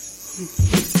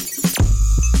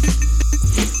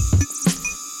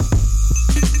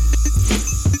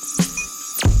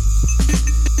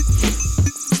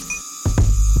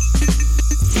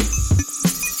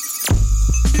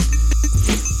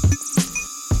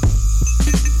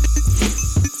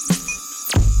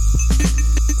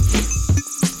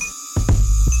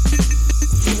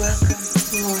 Welcome,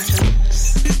 mortals.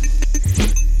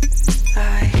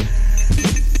 I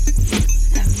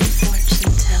am the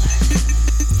fortune teller.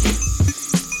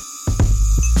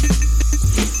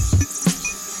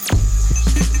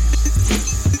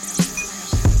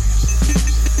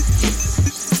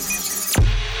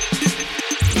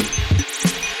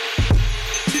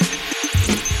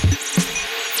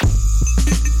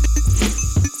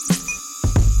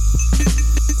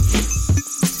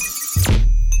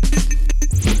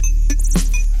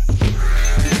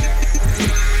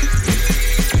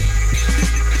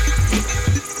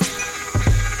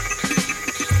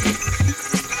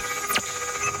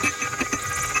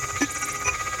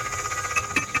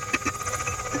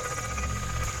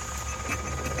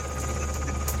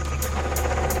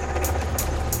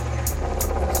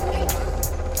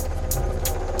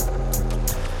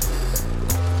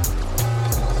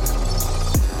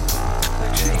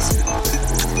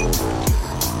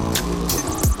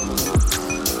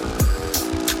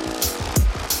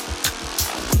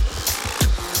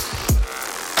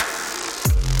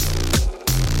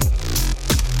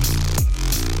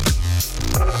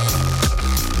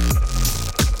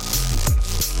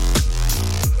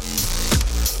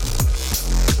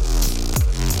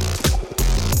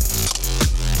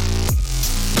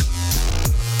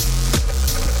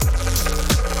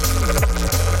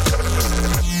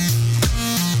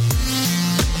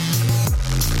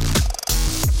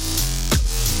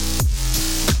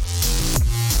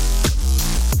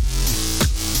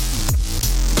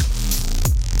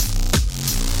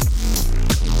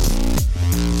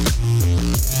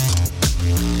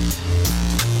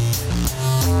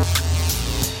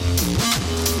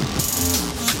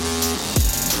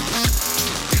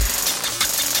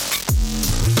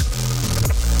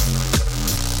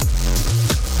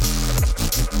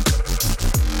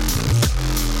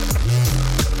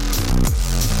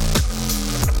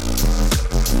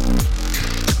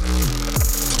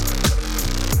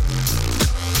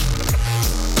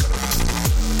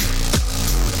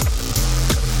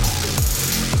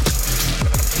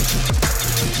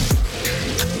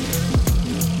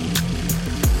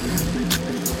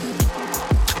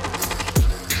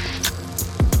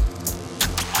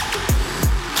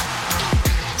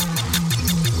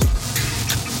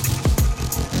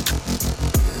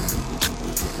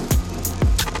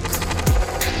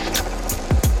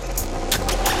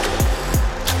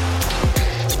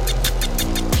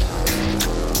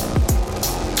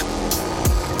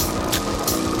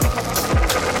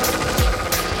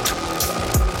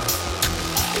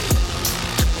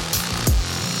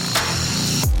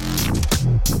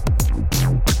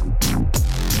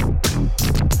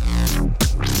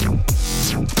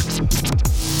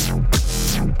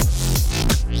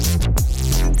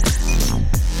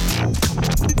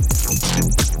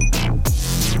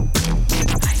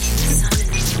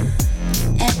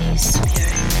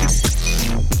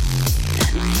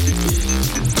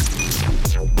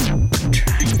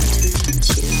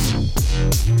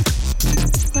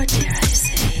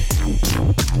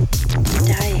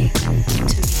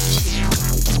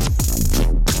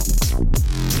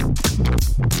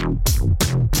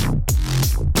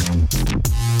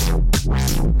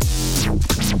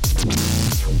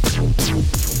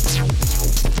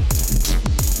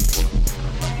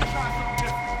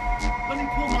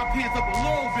 hands up a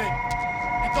little bit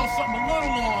and throw something a little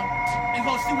on and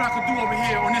go see what I can do over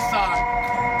here on this side.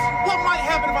 What might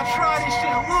happen if I try this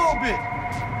shit a little bit?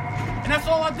 And that's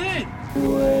all I did.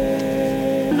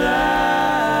 When I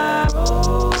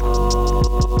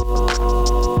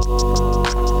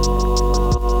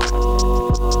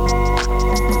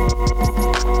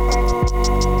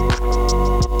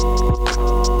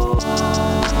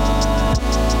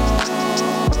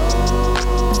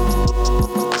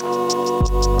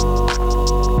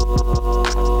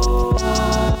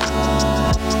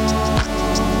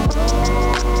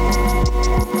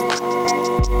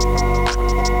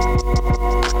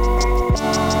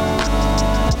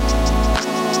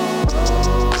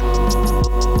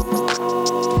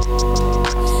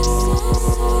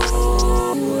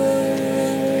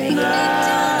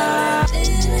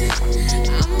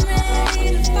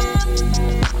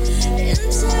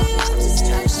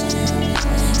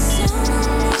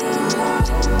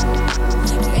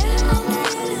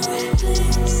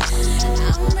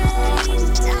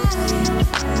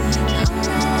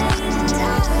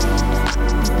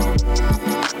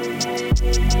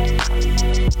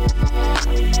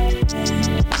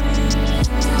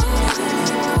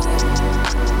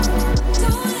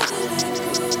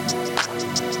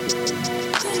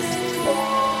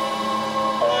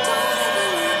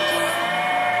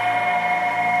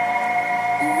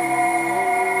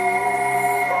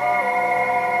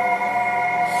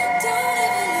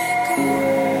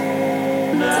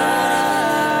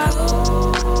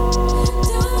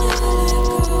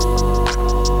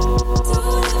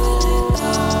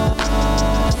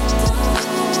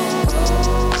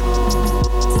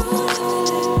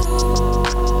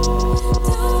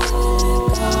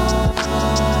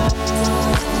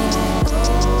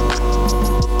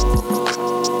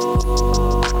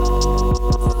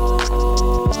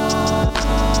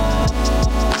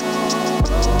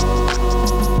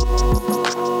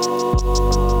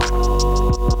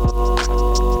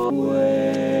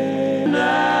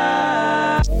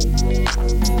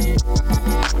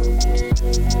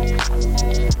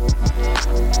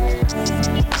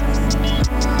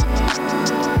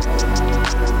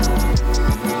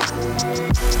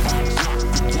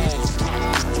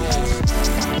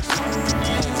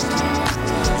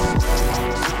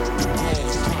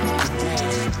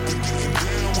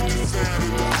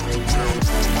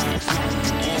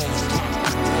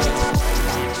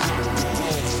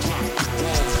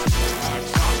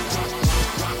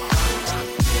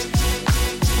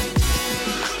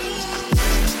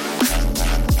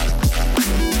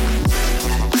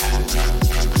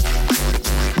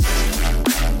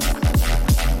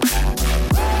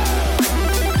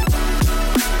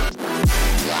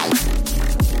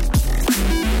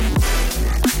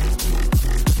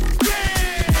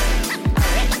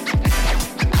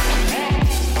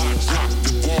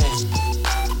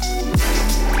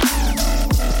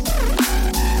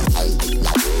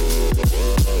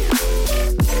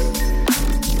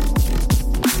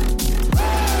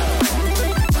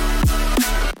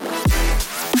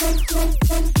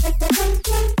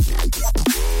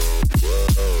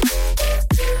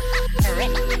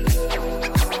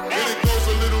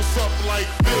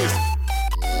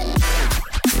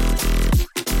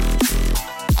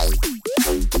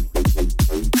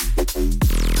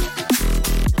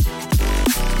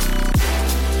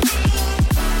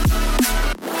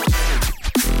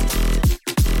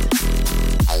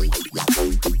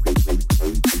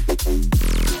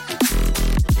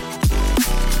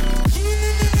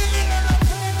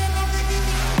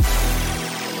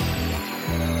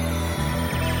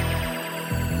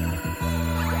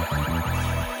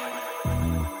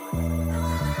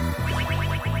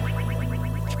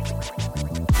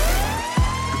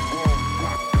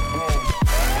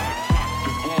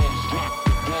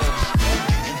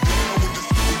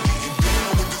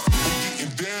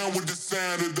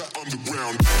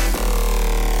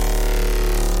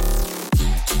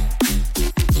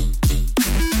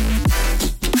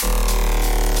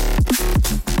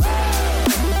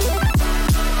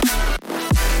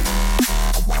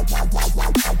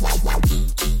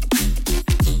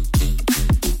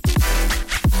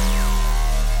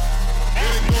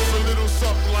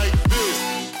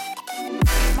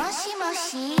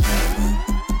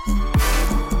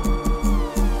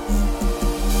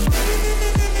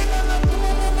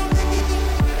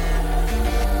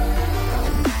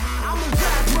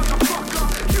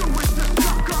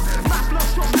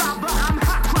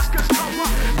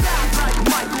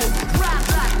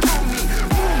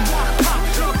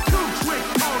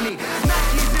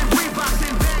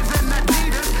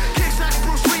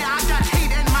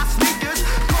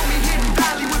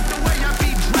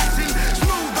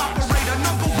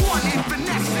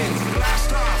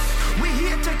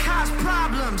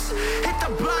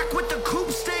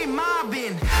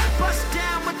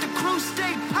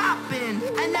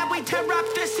might tear up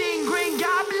the scene, Green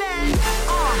Goblin.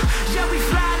 Yeah, we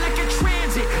fly like a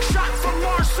transit. Shot from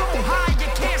Mars so high you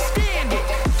can't stand it.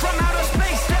 From outer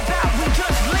space, step out, we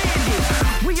just landed.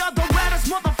 We are the raddest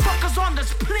motherfuckers on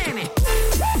this planet.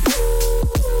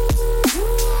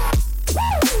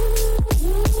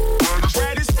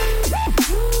 Raddest.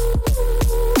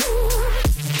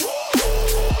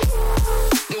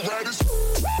 The raddest.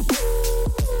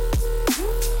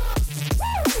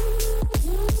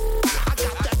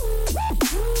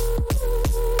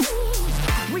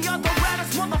 We are the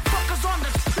raddest motherfuckers on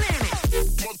this planet.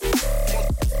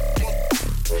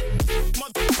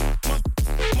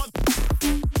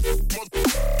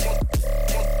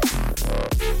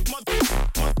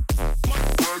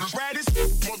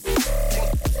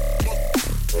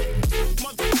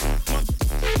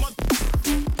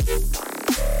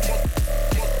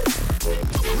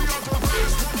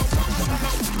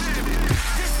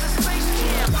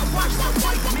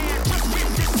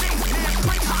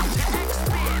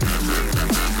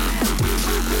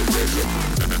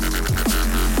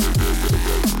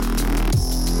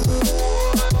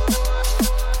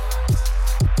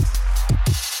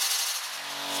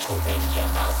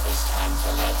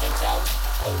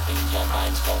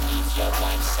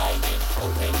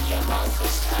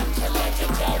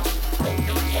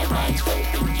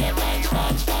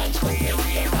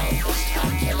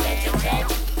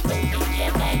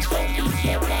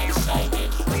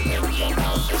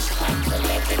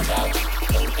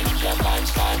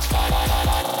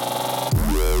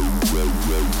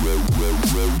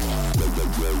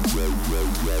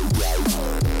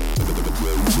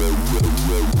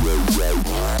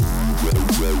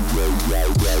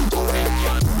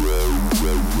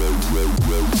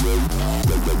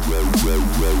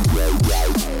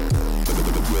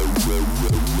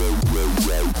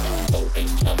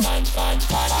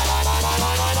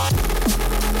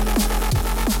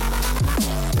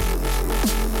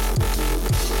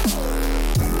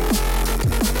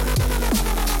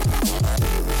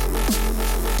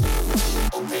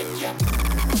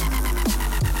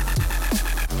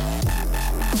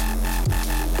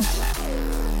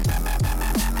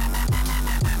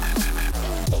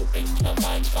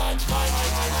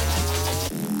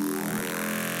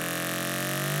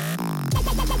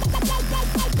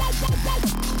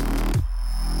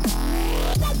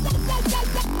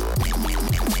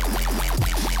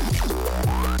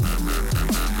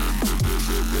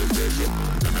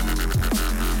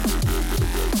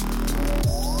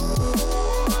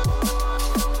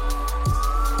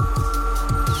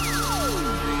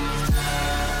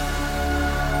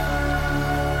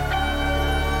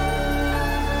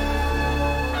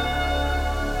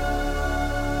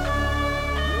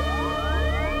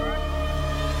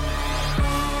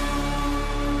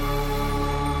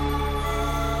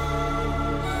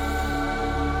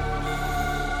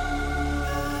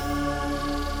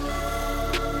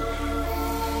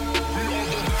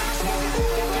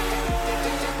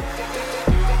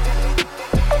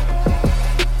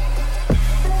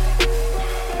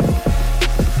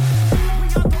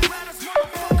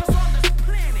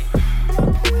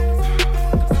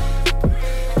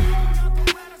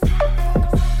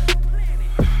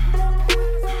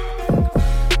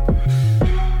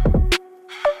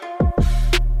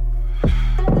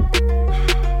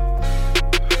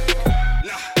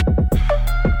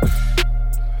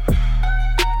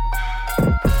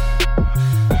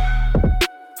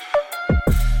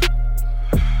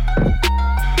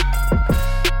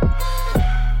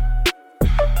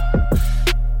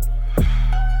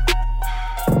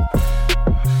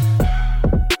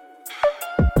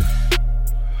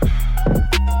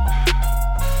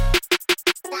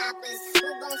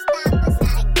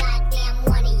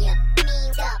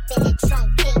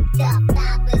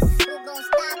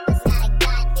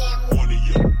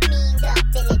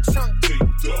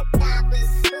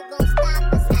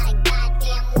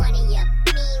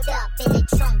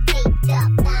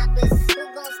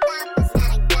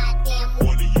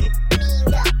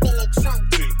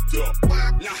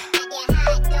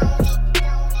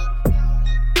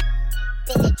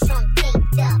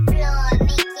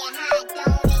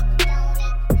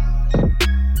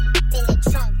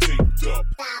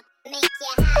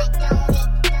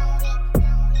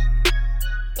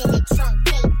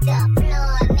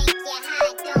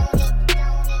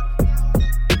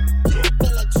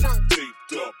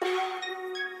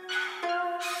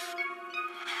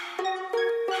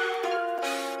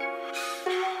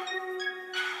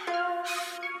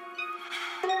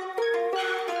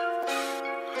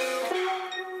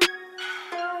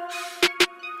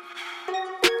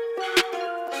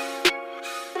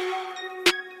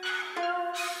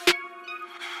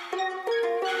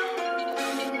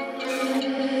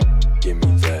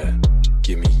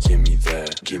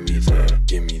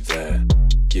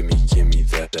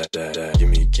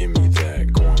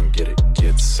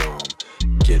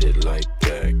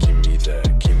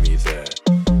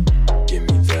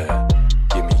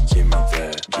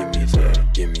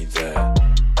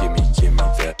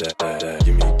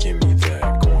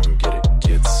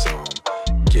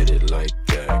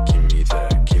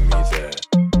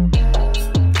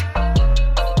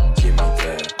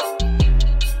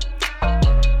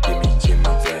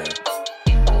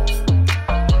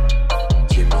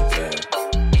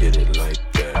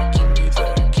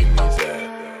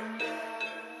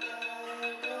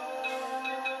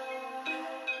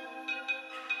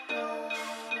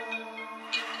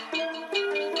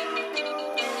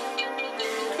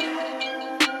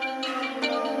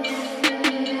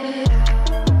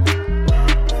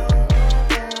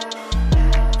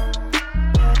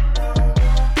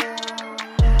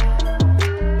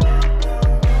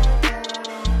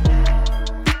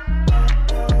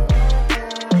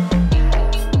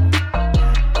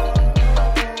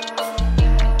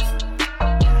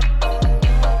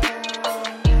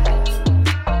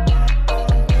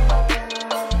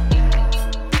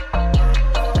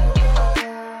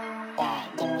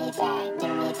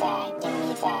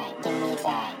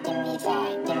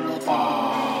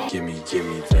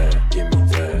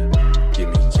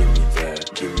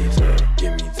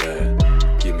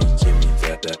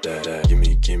 that. Give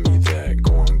me that.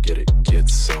 Go on, get it, get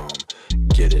some.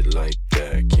 Get it like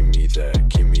that. Give me that.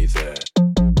 Give me that.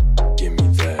 Give me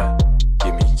that.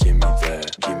 Give me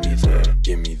that. Give me that.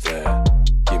 Give me that.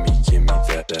 Give me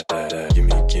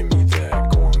that. Give me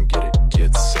that. Go on, get it,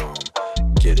 get some.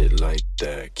 Get it like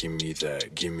that. Give me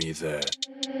that. Give me that.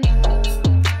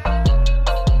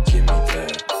 Give me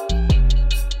that.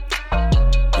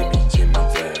 Give me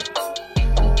that.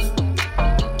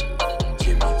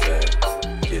 Give me that.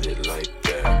 Get it like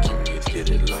that. Give me, get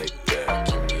it like that.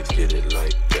 Give me, get it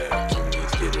like that. Give me,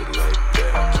 get it like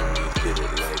that. Give me, get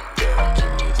it like that.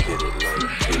 Give me, get it like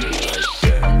that.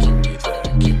 Give me that.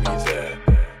 Give me that. Give me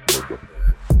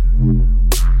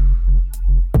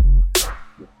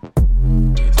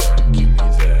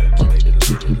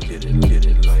that. Get it.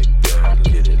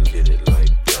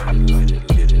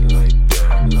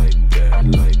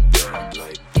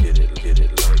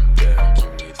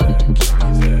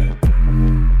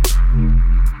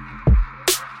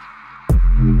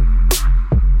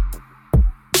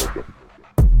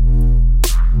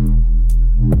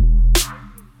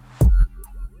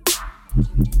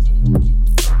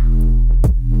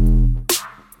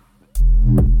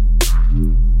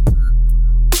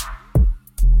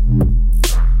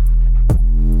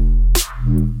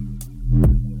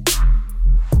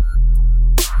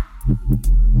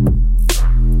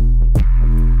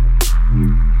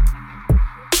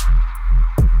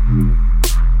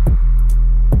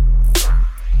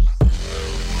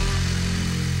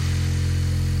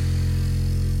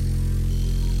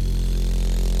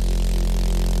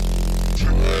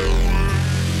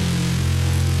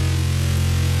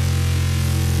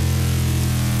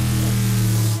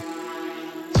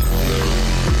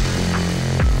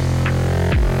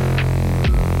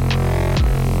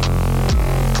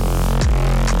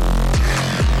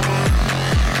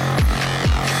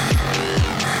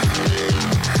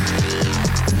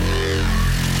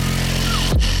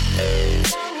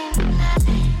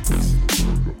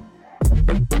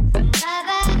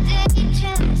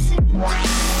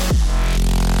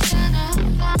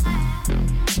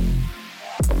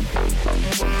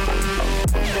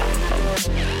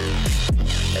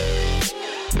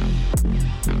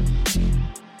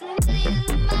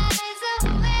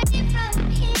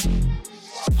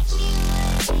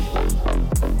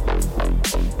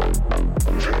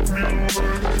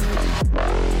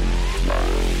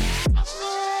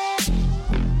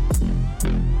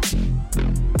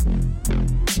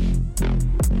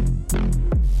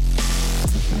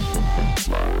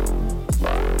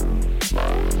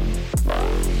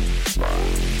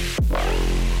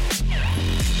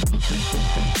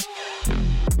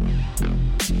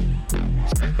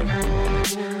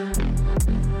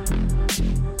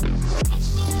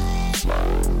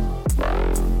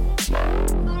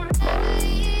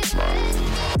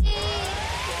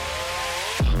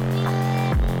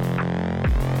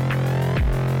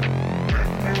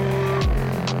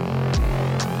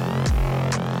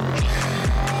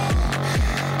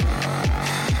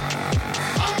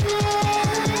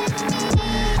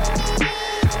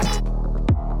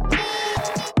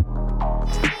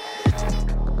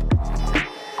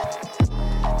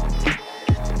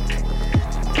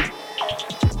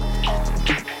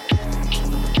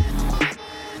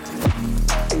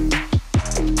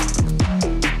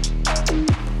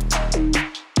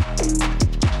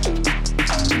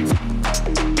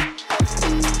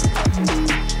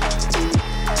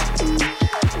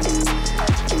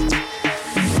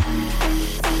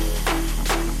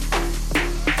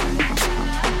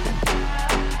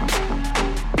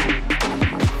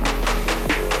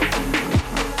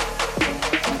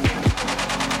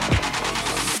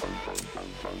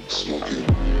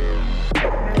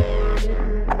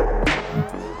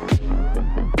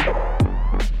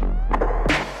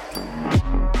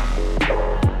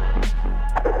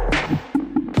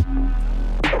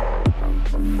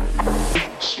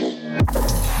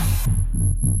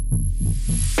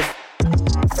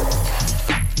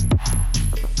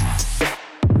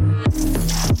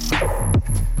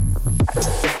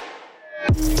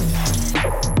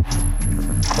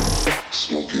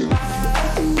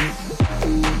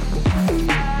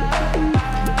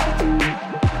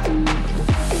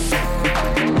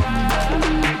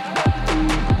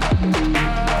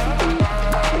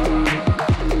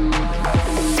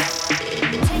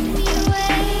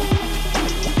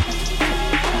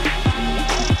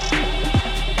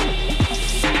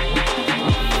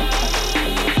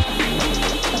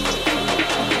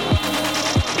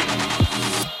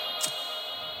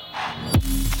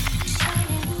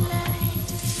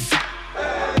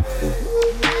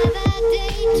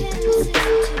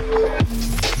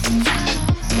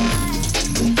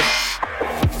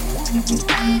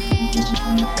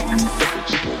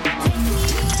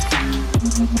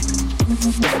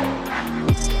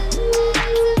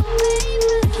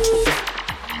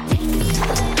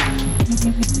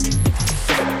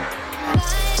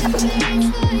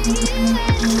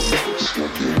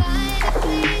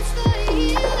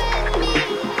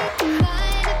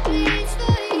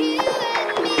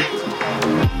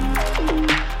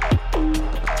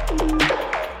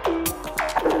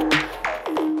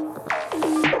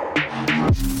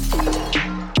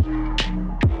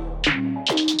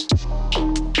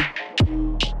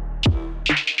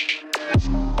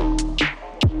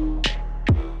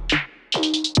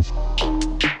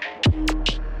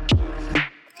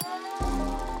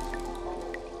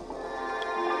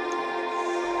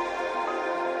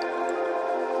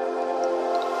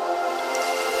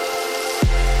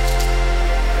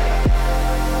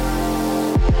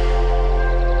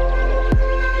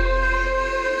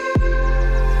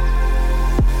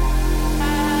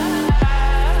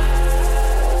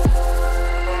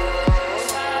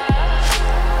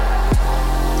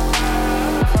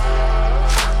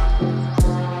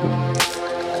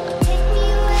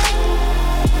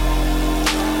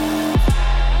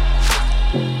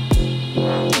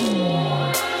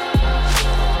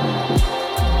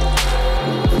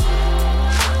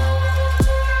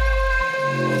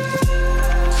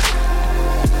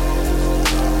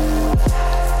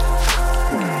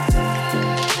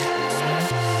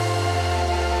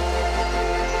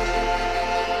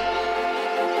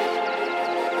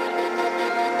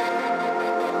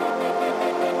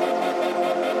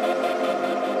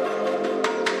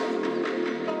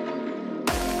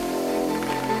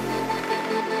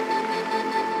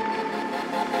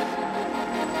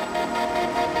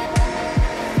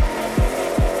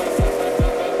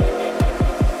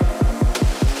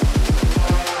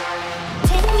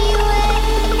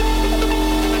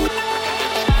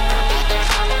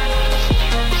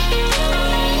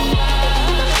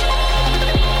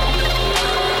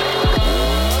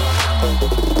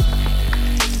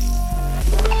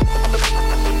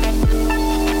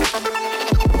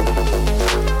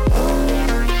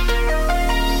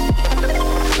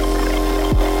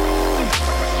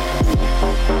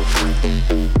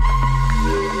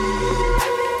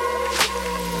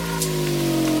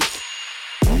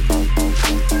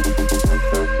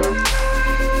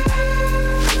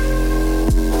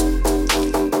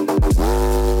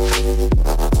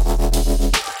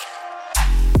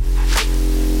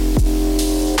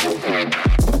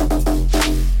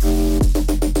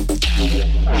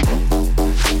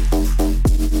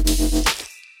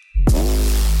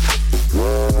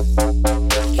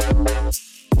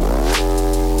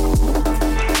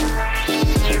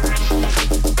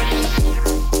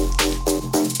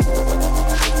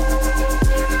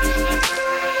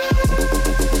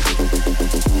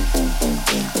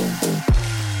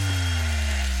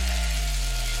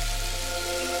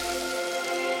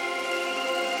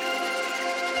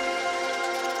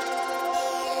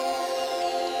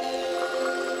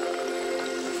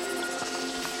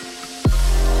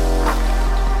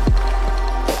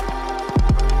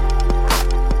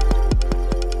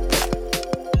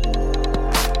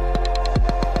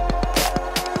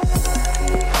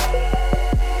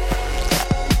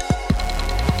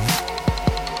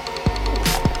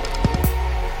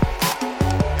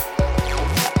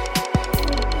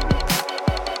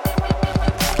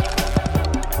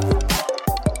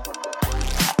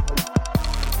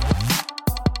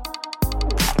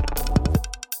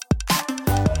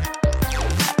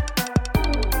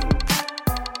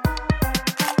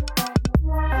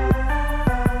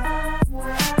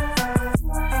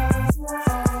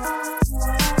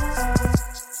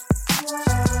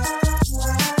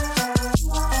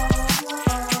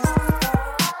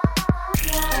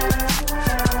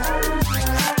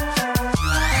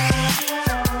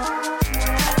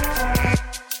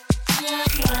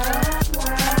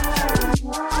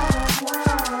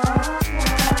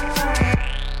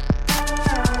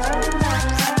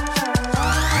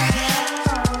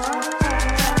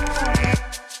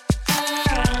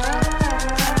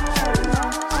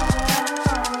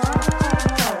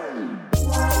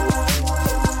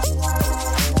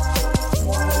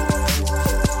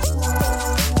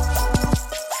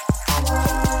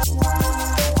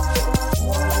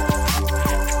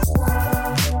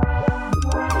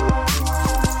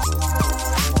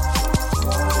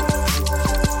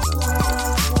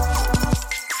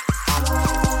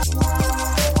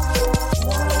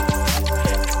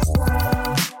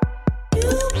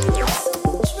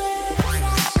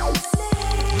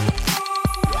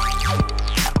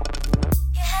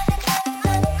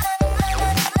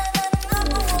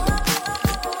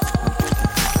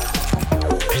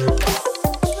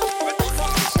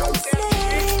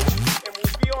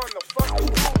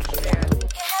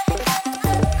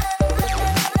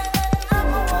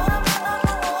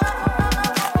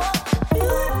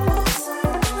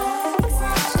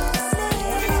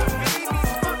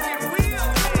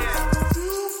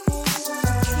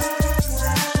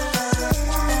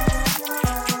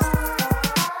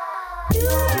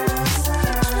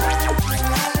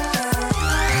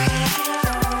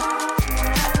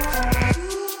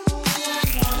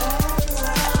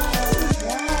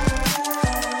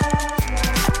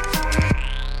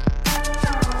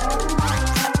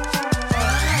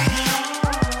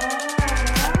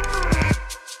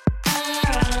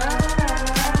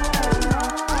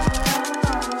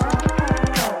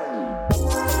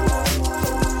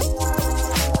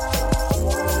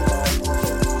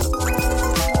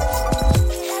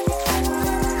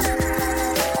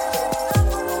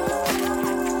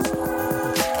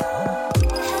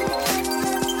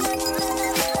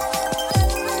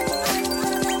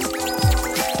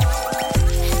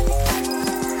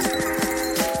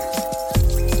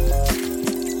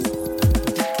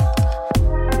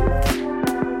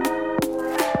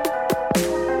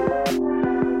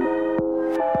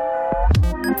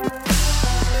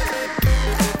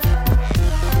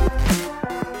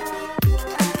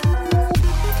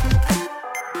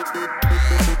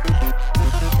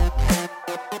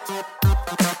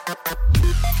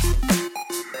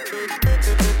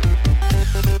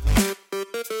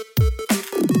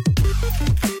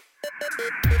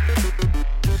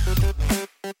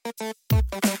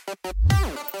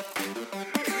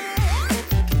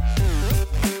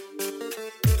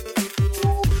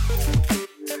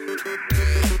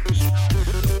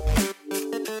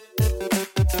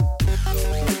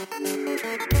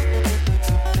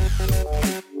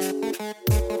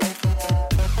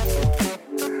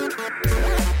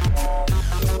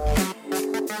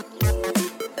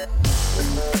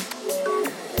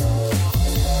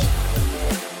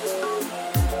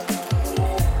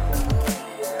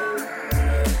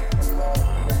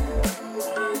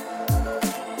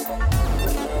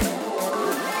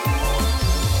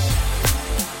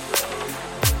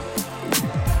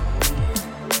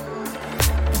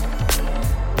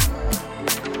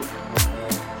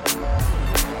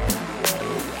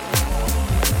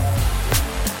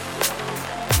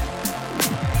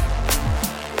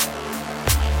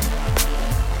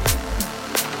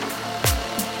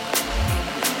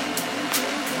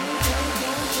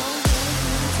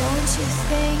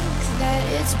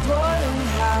 knowing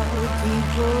how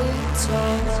people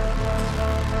talk.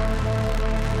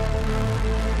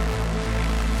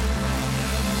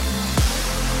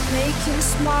 Making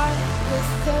smart with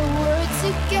their words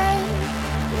again.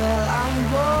 Well, I'm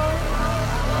bored.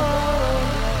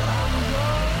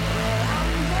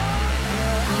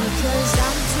 Because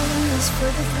I'm doing this for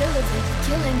the thrill of it,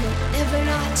 killing it, never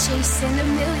not chasing a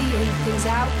million things I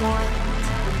want.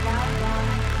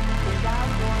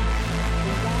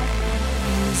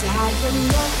 And I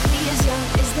remotely as young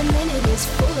as the minute is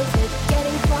full of it,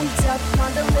 getting pumped up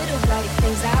on the little right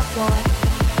things I want.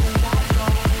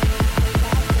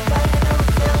 But I know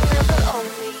they'll never own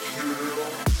me.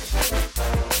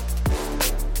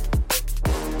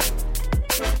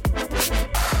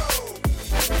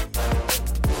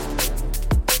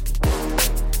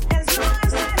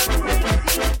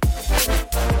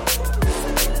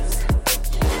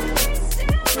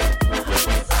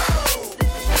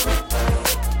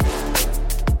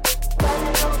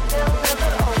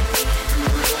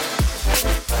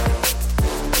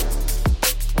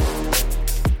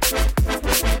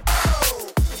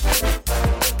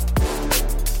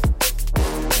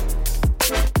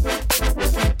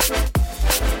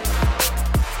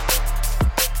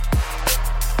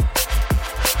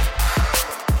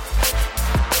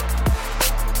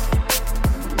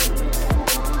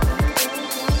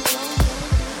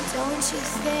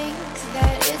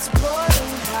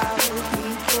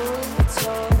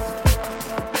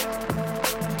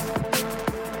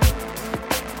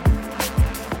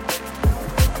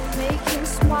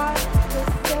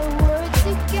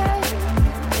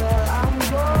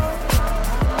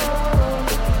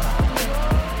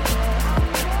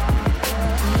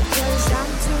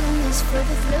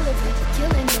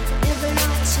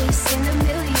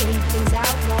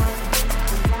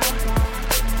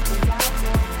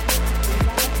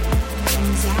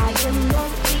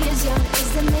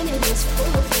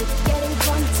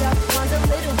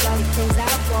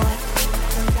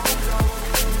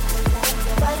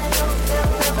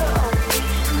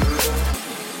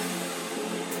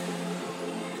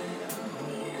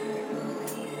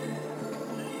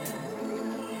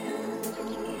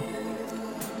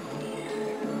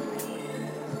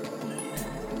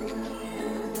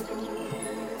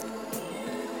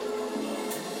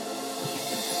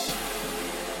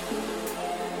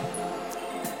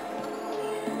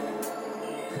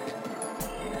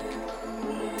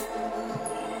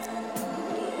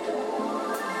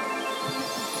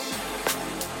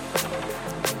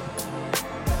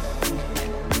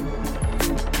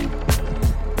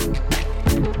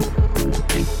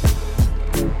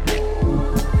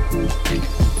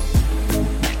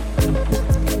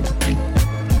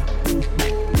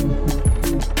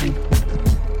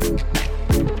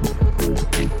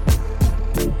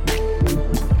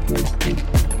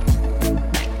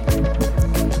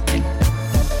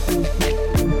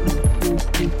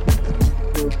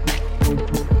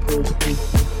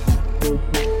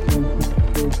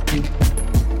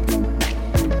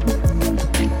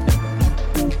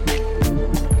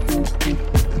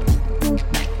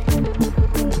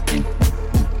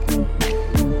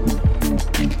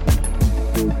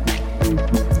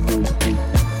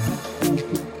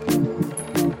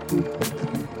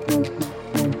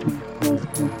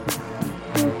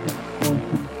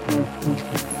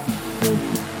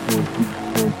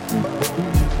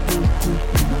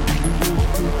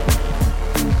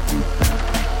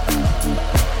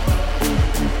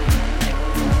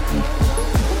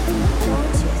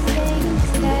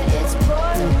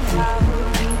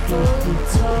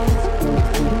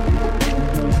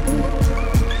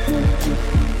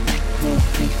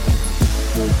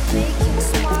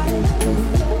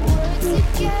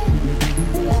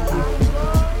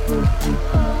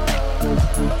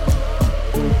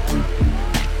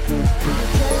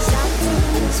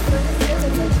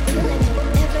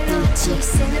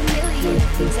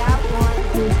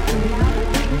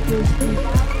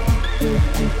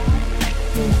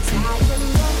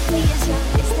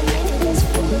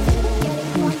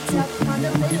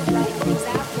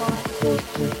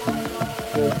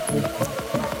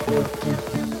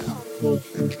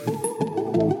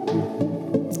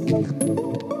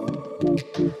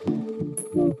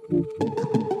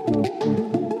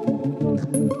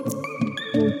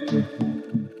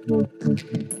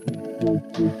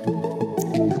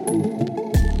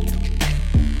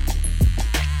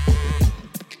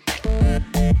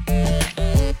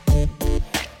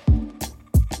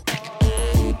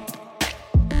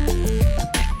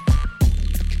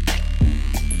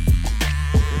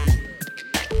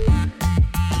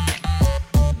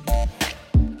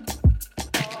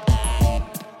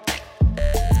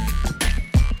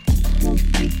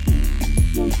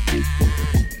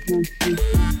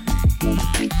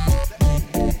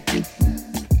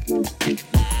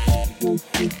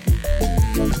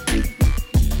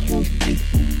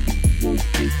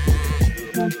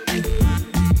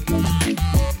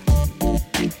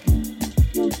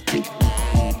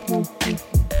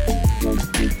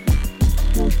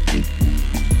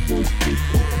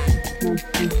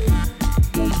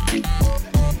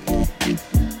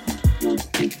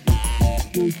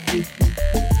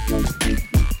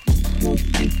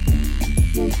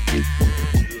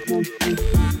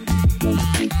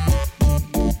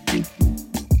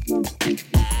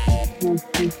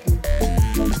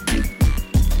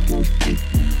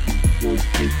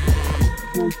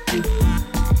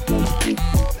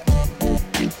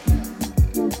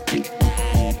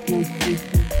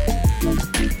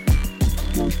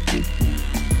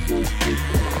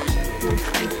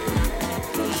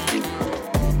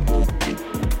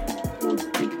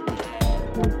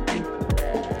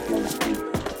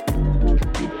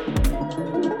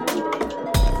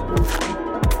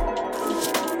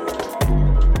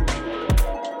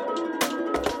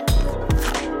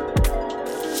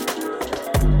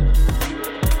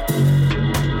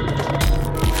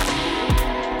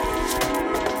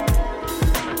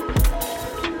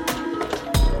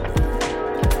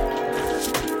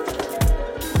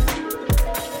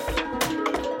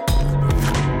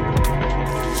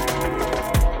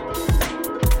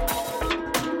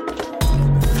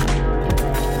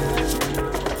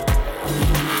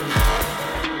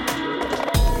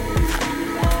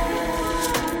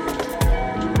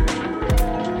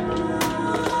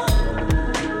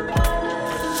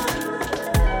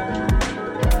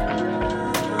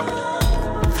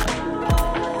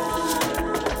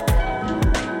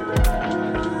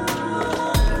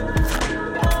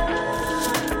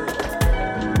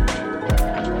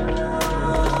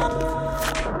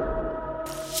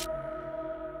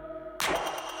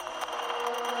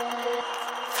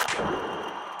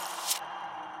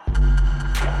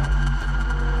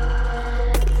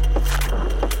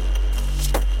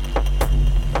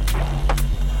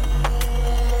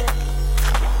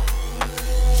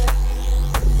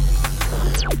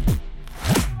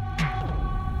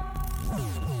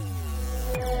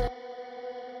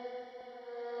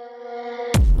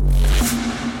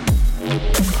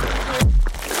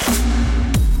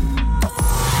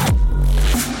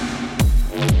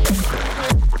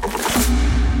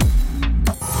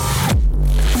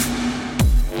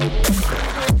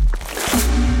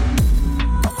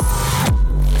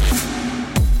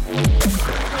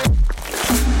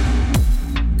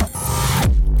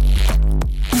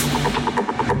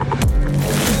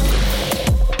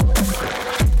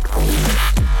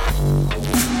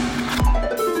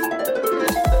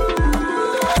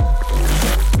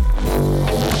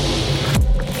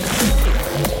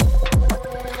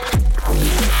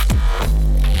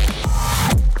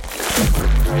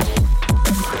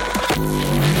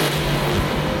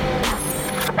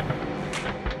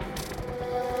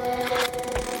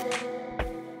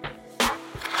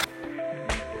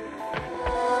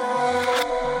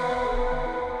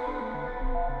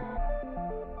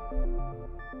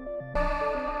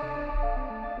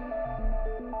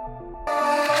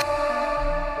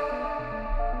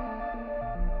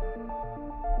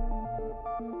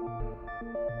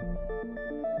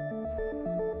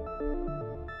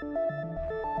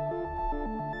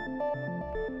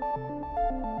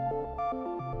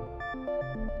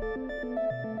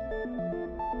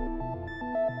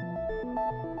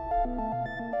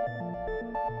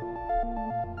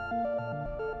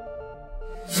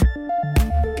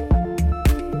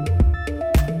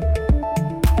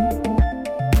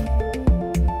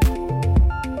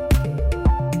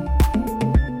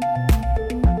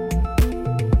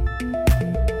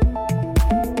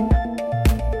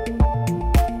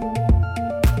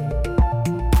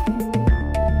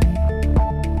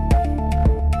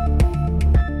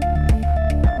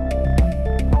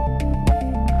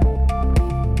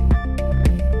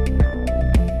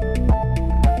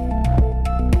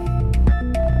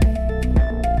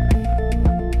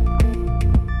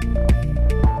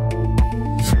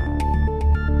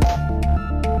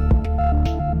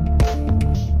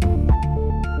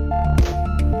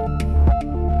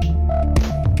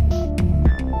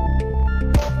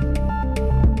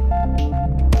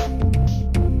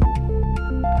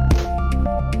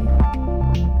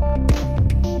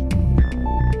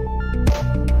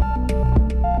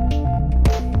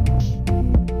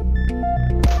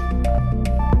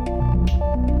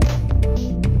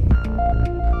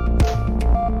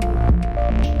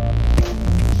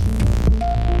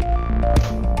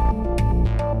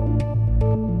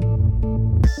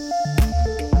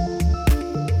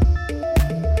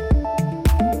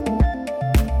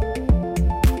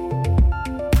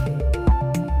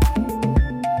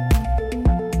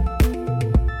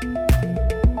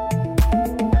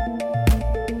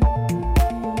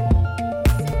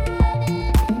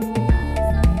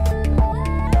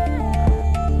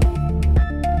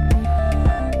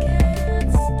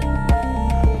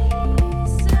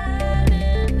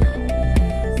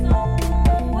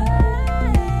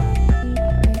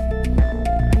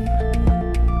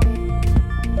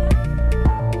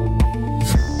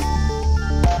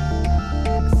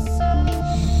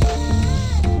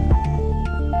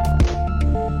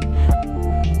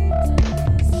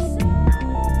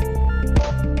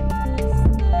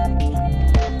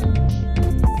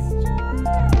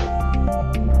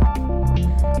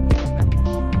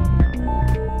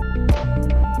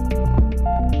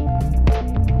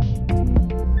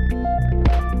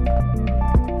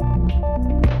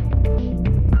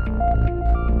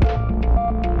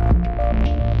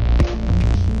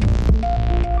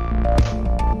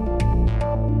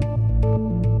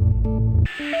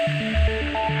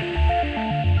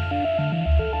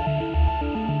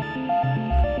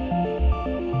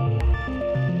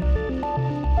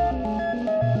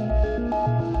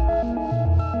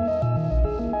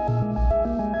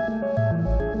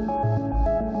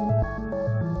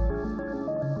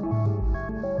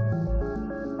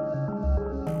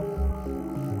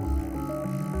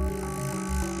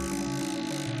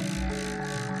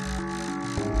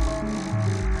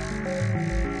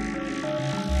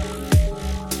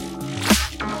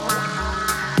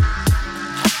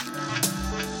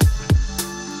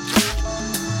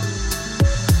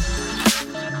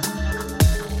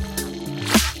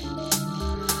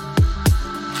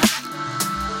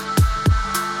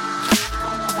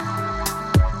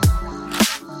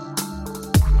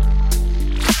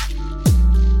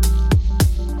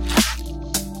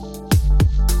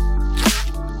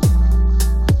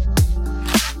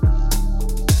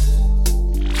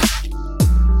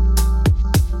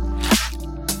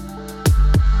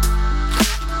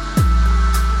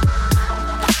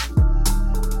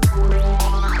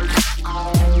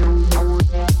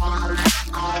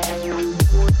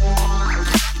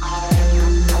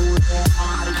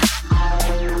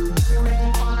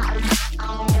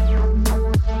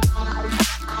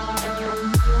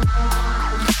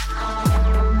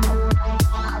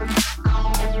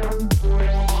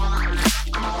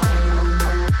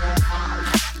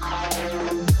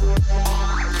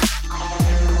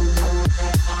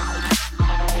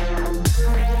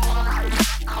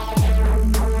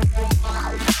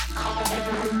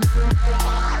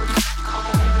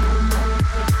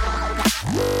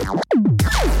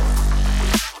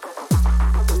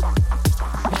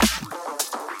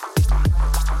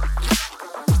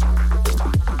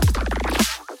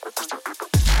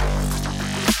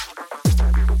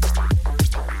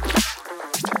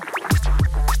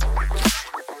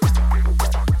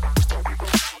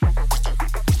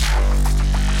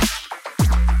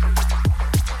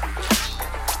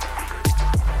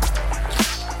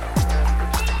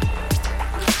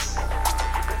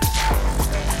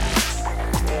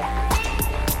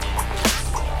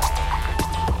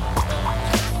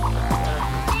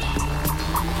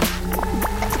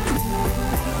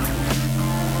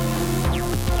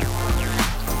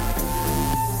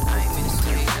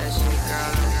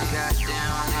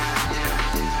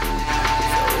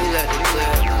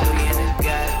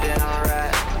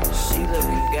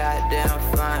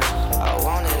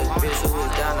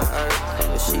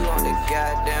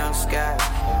 goddamn sky.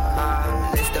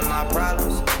 List of my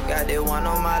problems. Got that one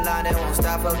on my line that won't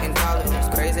stop fucking calling. It's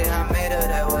crazy how I made her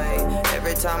that way.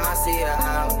 Every time I see her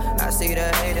out, I see the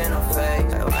hate in her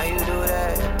face. Like, why you do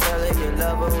that? Tell her you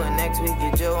love her when next week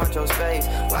you just want your space.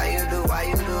 Why you do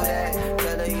that?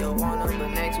 Tell her you want her,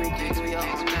 but next week you do your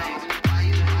own thing.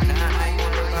 Nah, I ain't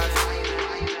worried about you.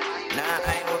 Nah,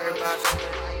 I ain't worried about you.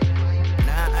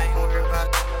 Nah, I ain't worried about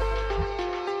you.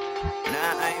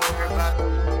 Nah, I ain't worried about you.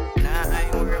 Nah, I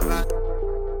ain't worried about you.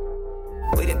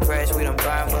 We done crashed, we done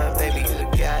burned, but baby, you the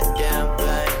goddamn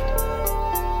thing.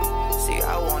 See,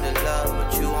 I wanted love, but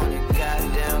you wanted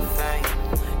goddamn fame.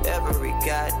 Every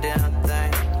goddamn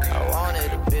thing. I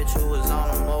wanted a bitch who was on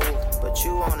the move, but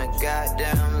you want a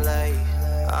goddamn lay.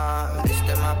 List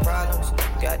of my problems.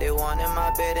 Got that one in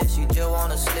my bed and she just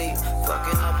wanna sleep.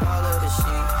 Fucking up all of the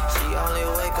shit. She only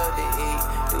wake up to eat.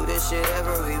 Do this shit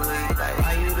every week. Like,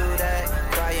 why you do that?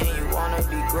 Crying, you wanna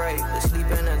be great, but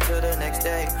sleeping until the next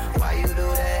day. Why you do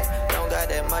that? Don't got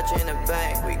that much in the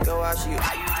bank. We go out, she.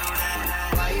 Why you do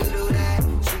that? Why you do that?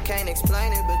 She can't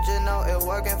explain it, but just know it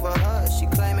working for her. She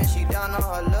claiming she down on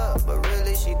her luck, but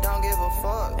really she don't give a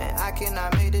fuck. And I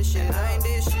cannot make this shit. I ain't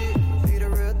this shit. Be the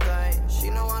real thing. She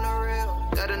know I'm the real.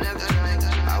 That'll never change.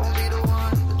 I won't be the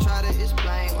one to try to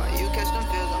explain why you catch them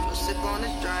feels. I'ma sip on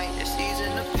this drink. It's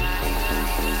easing the pain.